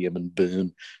Stadium in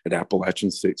Boone at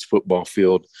Appalachian State's football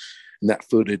field. And that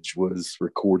footage was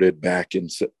recorded back in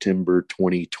September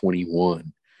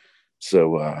 2021.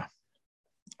 So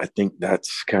I think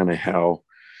that's kind of how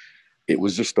it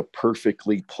was, just a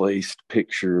perfectly placed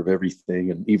picture of everything.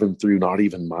 And even through not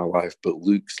even my life, but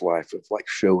Luke's life, of like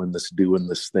doing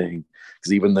this thing.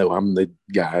 Because even though I'm the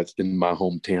guy in my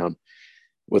hometown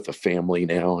with a family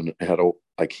now, and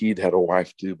he'd had a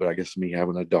wife too, but I guess me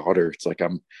having a daughter, it's like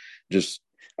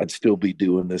I'd still be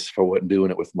doing this if I wasn't doing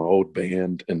it with my old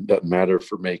band. And it doesn't matter if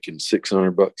we're making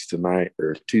 $600 tonight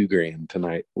or $2,000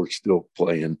 tonight, we're still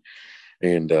playing.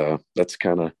 And that's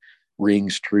kind of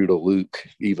rings true to Luke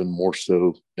even more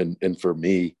so. And for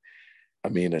me, I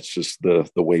mean, it's just the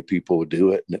way people would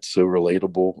do it. And it's so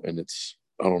relatable. And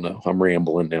I don't know, I'm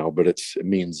rambling now, but it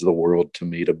means the world to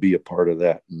me to be a part of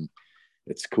that. And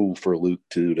it's cool for Luke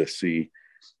too, to see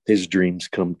his dreams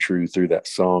come true through that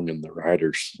song, and the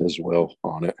writers as well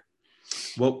on it.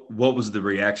 What was the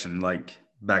reaction like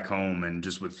back home, and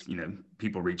just with,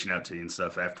 people reaching out to you and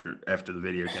stuff after the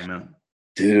video came out?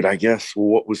 Dude, I guess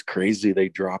what was crazy, they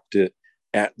dropped it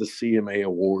at the CMA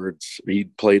Awards. He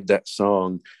played that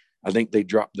song. I think they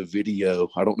dropped the video.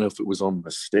 I don't know if it was on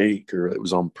mistake or it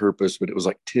was on purpose, but it was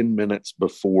like 10 minutes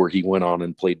before he went on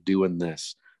and played Doing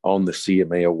This on the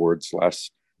CMA Awards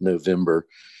last November.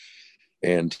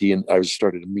 And I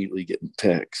started immediately getting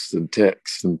texts and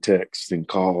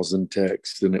calls and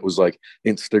texts. And it was like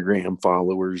Instagram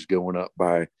followers going up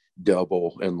by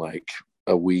double in like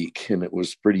a week. And it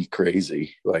was pretty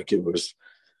crazy. Like, it was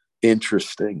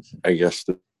interesting, I guess,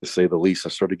 to say the least. I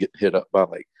started getting hit up by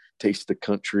like Taste of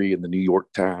Country and the New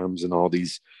York Times and all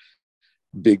these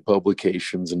big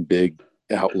publications and big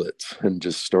outlets, and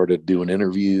just started doing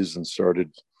interviews and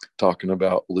started talking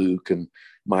about Luke and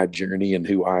my journey and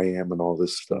who I am and all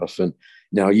this stuff. And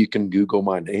now you can Google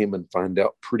my name and find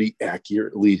out pretty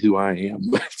accurately who I am.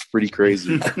 It's pretty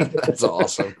crazy. That's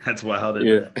awesome. That's wild.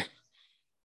 Yeah,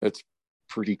 that's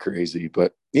pretty crazy.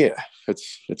 But yeah,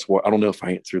 it's what, I don't know if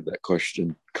I answered that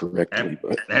question correctly,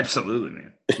 but absolutely,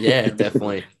 man. Yeah,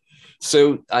 definitely.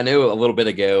 So I know a little bit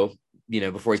ago,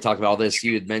 before we talk about all this,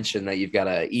 you had mentioned that you've got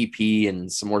an EP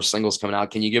and some more singles coming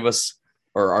out. Can you give us,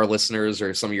 or our listeners,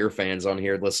 or some of your fans on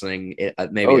here listening,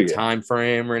 maybe a time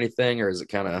frame or anything, or is it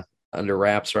kind of under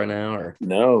wraps right now? Or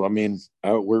no, I mean,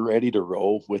 we're ready to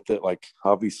roll with it. Like,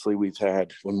 obviously we've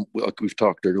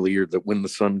talked earlier, that When the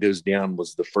Sun Goes Down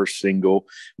was the first single,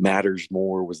 Matters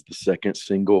More was the second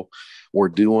single. We're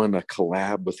doing a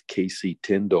collab with Casey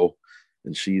Tyndall,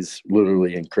 and she's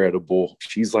literally incredible.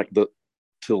 She's like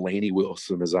to Lainey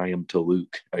Wilson as I am to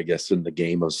Luke, I guess, in the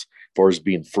game as far as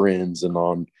being friends and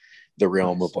on the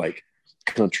realm of like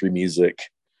country music.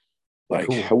 Like,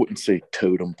 cool. I wouldn't say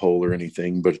totem pole or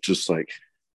anything, but it's just like,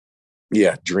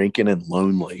 yeah, Drinking and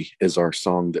Lonely is our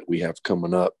song that we have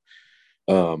coming up.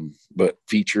 But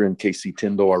featuring Casey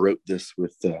Tyndall, I wrote this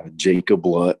with Jacob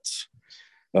Lutz,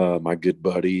 My good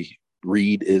buddy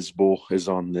Reed Isbell is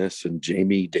on this, and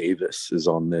Jamie Davis is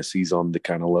on this. He's on the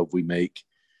Kind of Love We Make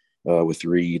with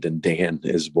Reed and Dan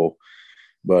Isbell.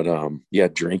 But yeah,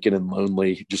 Drinking and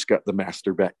Lonely, just got the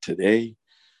master back today.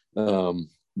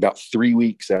 About 3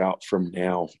 weeks out from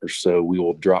now or so, we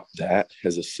will drop that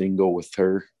as a single with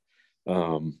her.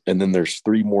 And then there's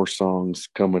 3 more songs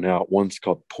coming out. One's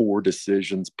called Poor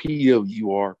Decisions,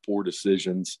 Pour, Poor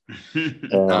Decisions.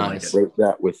 Nice. Wrote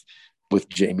that with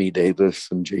Jamie Davis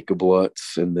and Jacob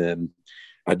Lutz. And then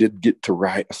I did get to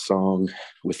write a song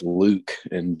with Luke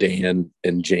and Dan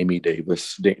and Jamie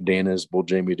Davis, Dan Isbell,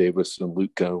 Jamie Davis, and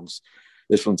Luke Combs.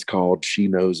 This one's called She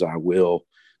Knows I Will.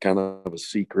 Kind of a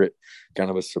secret, kind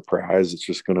of a surprise. It's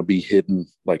just going to be hidden,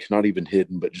 like not even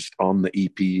hidden, but just on the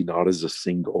EP, not as a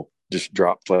single, just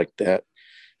dropped like that.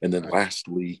 And then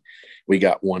lastly, we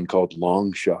got one called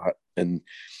Long Shot, and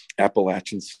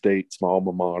Appalachian State, my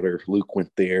alma mater. Luke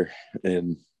went there,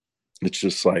 and it's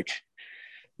just like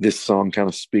this song kind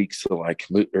of speaks to like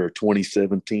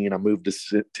 2017. I moved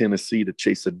to Tennessee to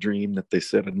chase a dream that they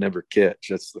said I'd never catch.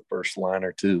 That's the first line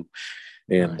or two.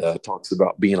 And talks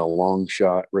about being a long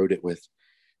shot. Wrote it with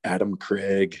Adam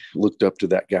Craig. Looked up to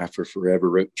that guy for forever.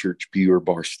 Wrote Church Pew or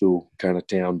Barstool kind of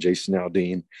town. Jason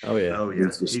Aldean. Oh yeah.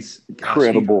 He's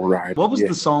incredible writer. What was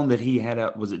the song that he had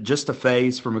out? Was it Just a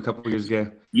Phase from a couple of years ago?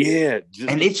 Yeah,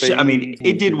 and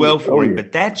it did well for him,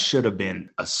 but that should have been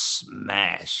a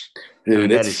smash.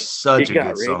 Dude, that is such a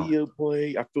good song. Radio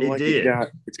play. I feel like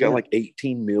it's got like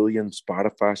 18 million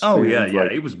Spotify. Oh yeah,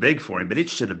 it was big for him, but it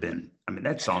should have been. I mean,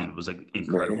 that song was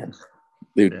incredible. Man.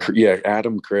 Dude,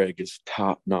 Adam Craig is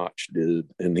top notch, dude,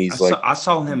 and he's I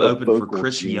saw him open for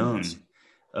Chris Young.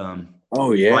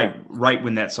 Right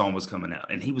when that song was coming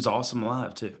out, and he was awesome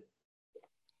live too.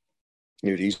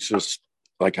 Dude, he's just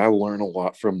like, I learn a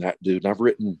lot from that dude. And I've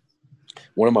written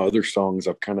one of my other songs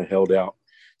I've kind of held out.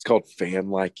 It's called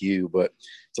Fan Like You, but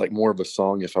it's like more of a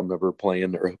song if I'm ever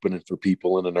playing or opening for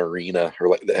people in an arena, or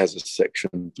like that has a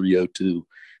section 302.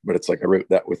 But it's like I wrote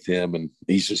that with him, and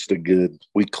he's just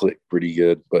we click pretty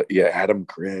good. But yeah, Adam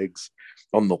Craig's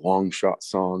on the Long Shot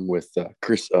song with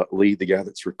Chris Utley, the guy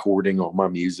that's recording all my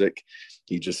music.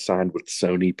 He just signed with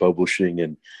Sony Publishing,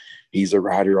 and he's a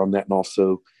writer on that. And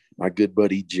also my good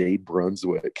buddy Jay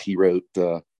Brunswick, he wrote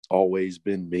Always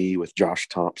Been Me with Josh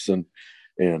Thompson,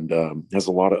 and has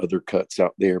a lot of other cuts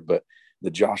out there. But the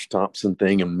Josh Thompson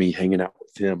thing and me hanging out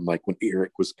with him, like when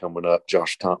Eric was coming up,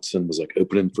 Josh Thompson was like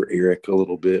opening for Eric a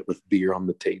little bit with Beer on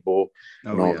the Table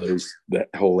and all those, that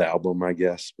whole album, I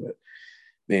guess. But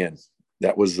man,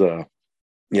 that was the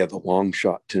Long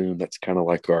Shot tune. That's kind of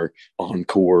like our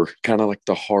encore, kind of like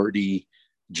the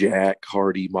Jack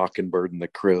Hardy, Mockingbird and the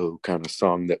Crow kind of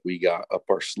song that we got up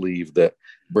our sleeve that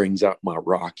brings out my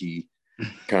Rocky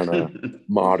kind of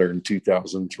modern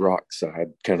 2000s rock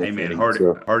side kind of thing.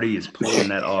 Hardy is pulling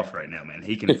that off right now, man.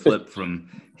 He can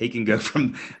go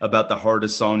from about the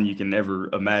hardest song you can ever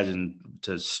imagine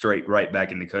to straight right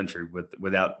back in the country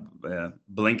without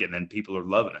blinking, and people are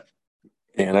loving it.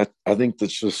 And I think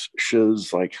this just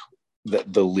shows like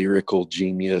that the lyrical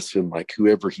genius and like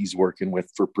whoever he's working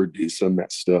with for producing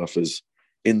that stuff is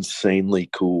insanely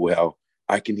cool. How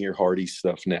I can hear Hardy's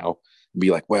stuff now and be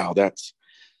like, wow, that's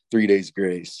 3 Days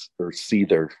Grace or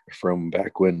Seether from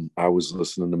back when I was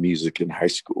listening to music in high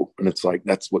school. And it's like,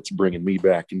 that's what's bringing me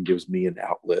back and gives me an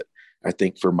outlet, I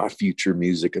think, for my future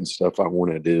music and stuff I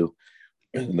want to do.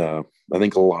 And I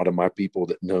think a lot of my people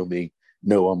that know me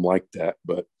know I'm like that,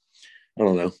 but I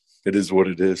don't know. It is what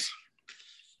it is.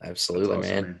 Absolutely,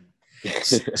 awesome,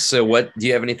 man. So what, do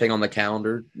you have anything on the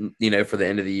calendar, for the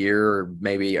end of the year or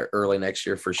maybe early next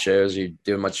year for shows? Are you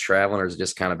doing much traveling, or is it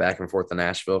just kind of back and forth to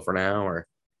Nashville for now? Or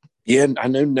yeah, I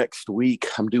know next week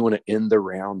I'm doing an In the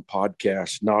Round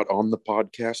podcast, not on the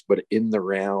podcast, but in the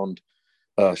round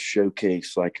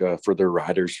showcase, like for their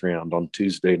writers round on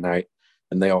Tuesday night.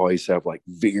 And they always have like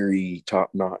very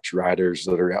top-notch writers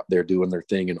that are out there doing their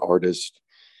thing, and artists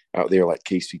out there like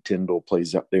Casey Tyndall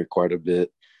plays out there quite a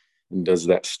bit and does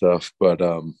that stuff. But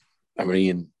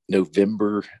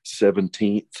November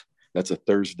 17th, that's a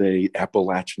Thursday,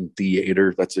 Appalachian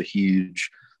Theater. That's a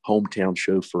huge hometown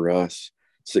show for us.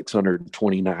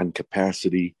 629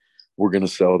 capacity. We're going to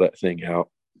sell that thing out.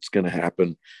 It's going to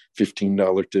happen.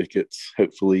 $15 tickets.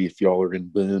 Hopefully, if y'all are in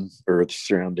Boone or the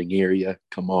surrounding area,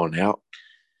 come on out.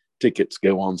 Tickets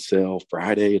go on sale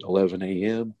Friday at 11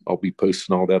 a.m. I'll be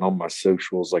posting all that on my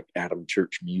socials, like Adam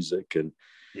Church Music and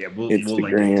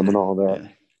Instagram and all that.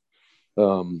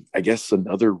 Yeah. I guess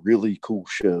another really cool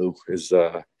show is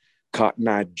Cotton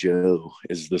Eye Joe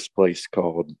is this place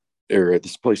called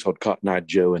Cotton Eye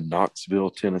Joe in Knoxville,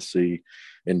 Tennessee.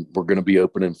 and we're going to be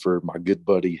opening for my good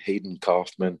buddy Hayden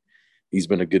Kaufman. He's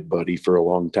been a good buddy for a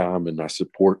long time, and I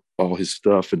support all his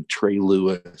stuff. And Trey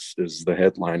Lewis is the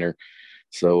headliner.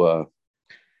 So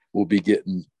we'll be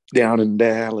getting down in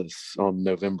Dallas on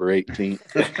November 18th.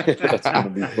 That's going to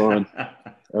be fun.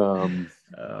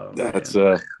 That's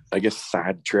I guess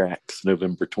Sidetracks,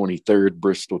 November 23rd,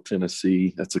 Bristol,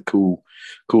 Tennessee. That's a cool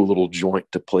little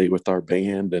joint to play with our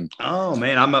band. And oh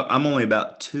man, I'm only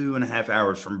about 2.5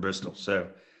 hours from Bristol, so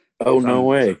no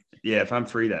way. Yeah, if I'm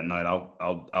free that night,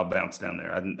 I'll bounce down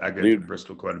there. I go to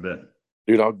Bristol quite a bit.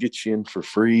 Dude, I'll get you in for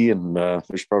free, and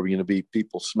there's probably going to be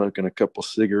people smoking a couple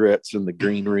cigarettes in the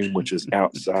green room, which is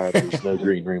outside. There's no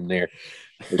green room there.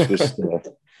 It's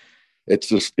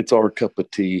just it's our cup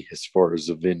of tea as far as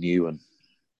the venue and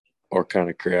our kind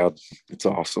of crowd. It's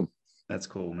awesome. That's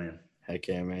cool, man. Heck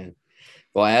yeah, man.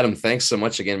 Well, Adam, thanks so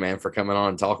much again, man, for coming on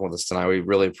and talking with us tonight. We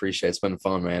really appreciate it. It's been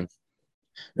fun, man.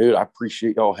 Dude, I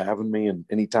appreciate y'all having me, and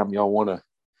anytime y'all want to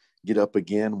get up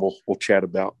again, we'll chat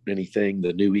about anything,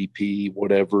 the new EP,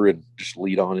 whatever, and just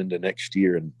lead on into next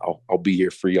year. And I'll be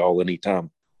here for y'all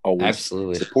anytime. Always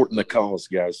absolutely supporting the cause,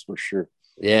 guys, for sure.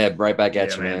 Yeah, right back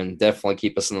at you, man. Definitely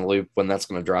keep us in the loop when that's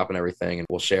going to drop and everything, and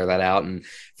we'll share that out. And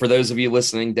for those of you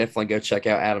listening, definitely go check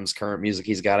out Adam's current music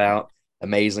he's got out.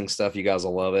 Amazing stuff. You guys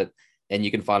will love it. And you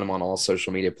can find him on all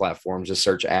social media platforms. Just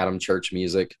search Adam Church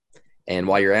Music. And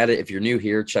while you're at it, if you're new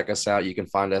here, check us out. You can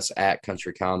find us at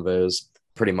Country Convos,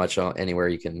 pretty much anywhere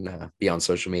you can be on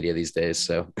social media these days.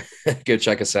 So go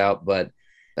check us out. But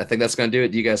I think that's going to do it.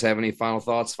 Do you guys have any final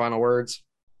thoughts, final words?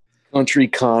 Country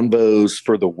Convos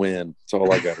for the win. That's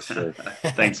all I got to say.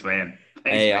 Thanks, man.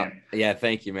 Man. Yeah,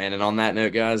 thank you, man. And on that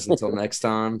note, guys, until next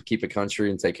time, keep it country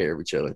and take care of each other.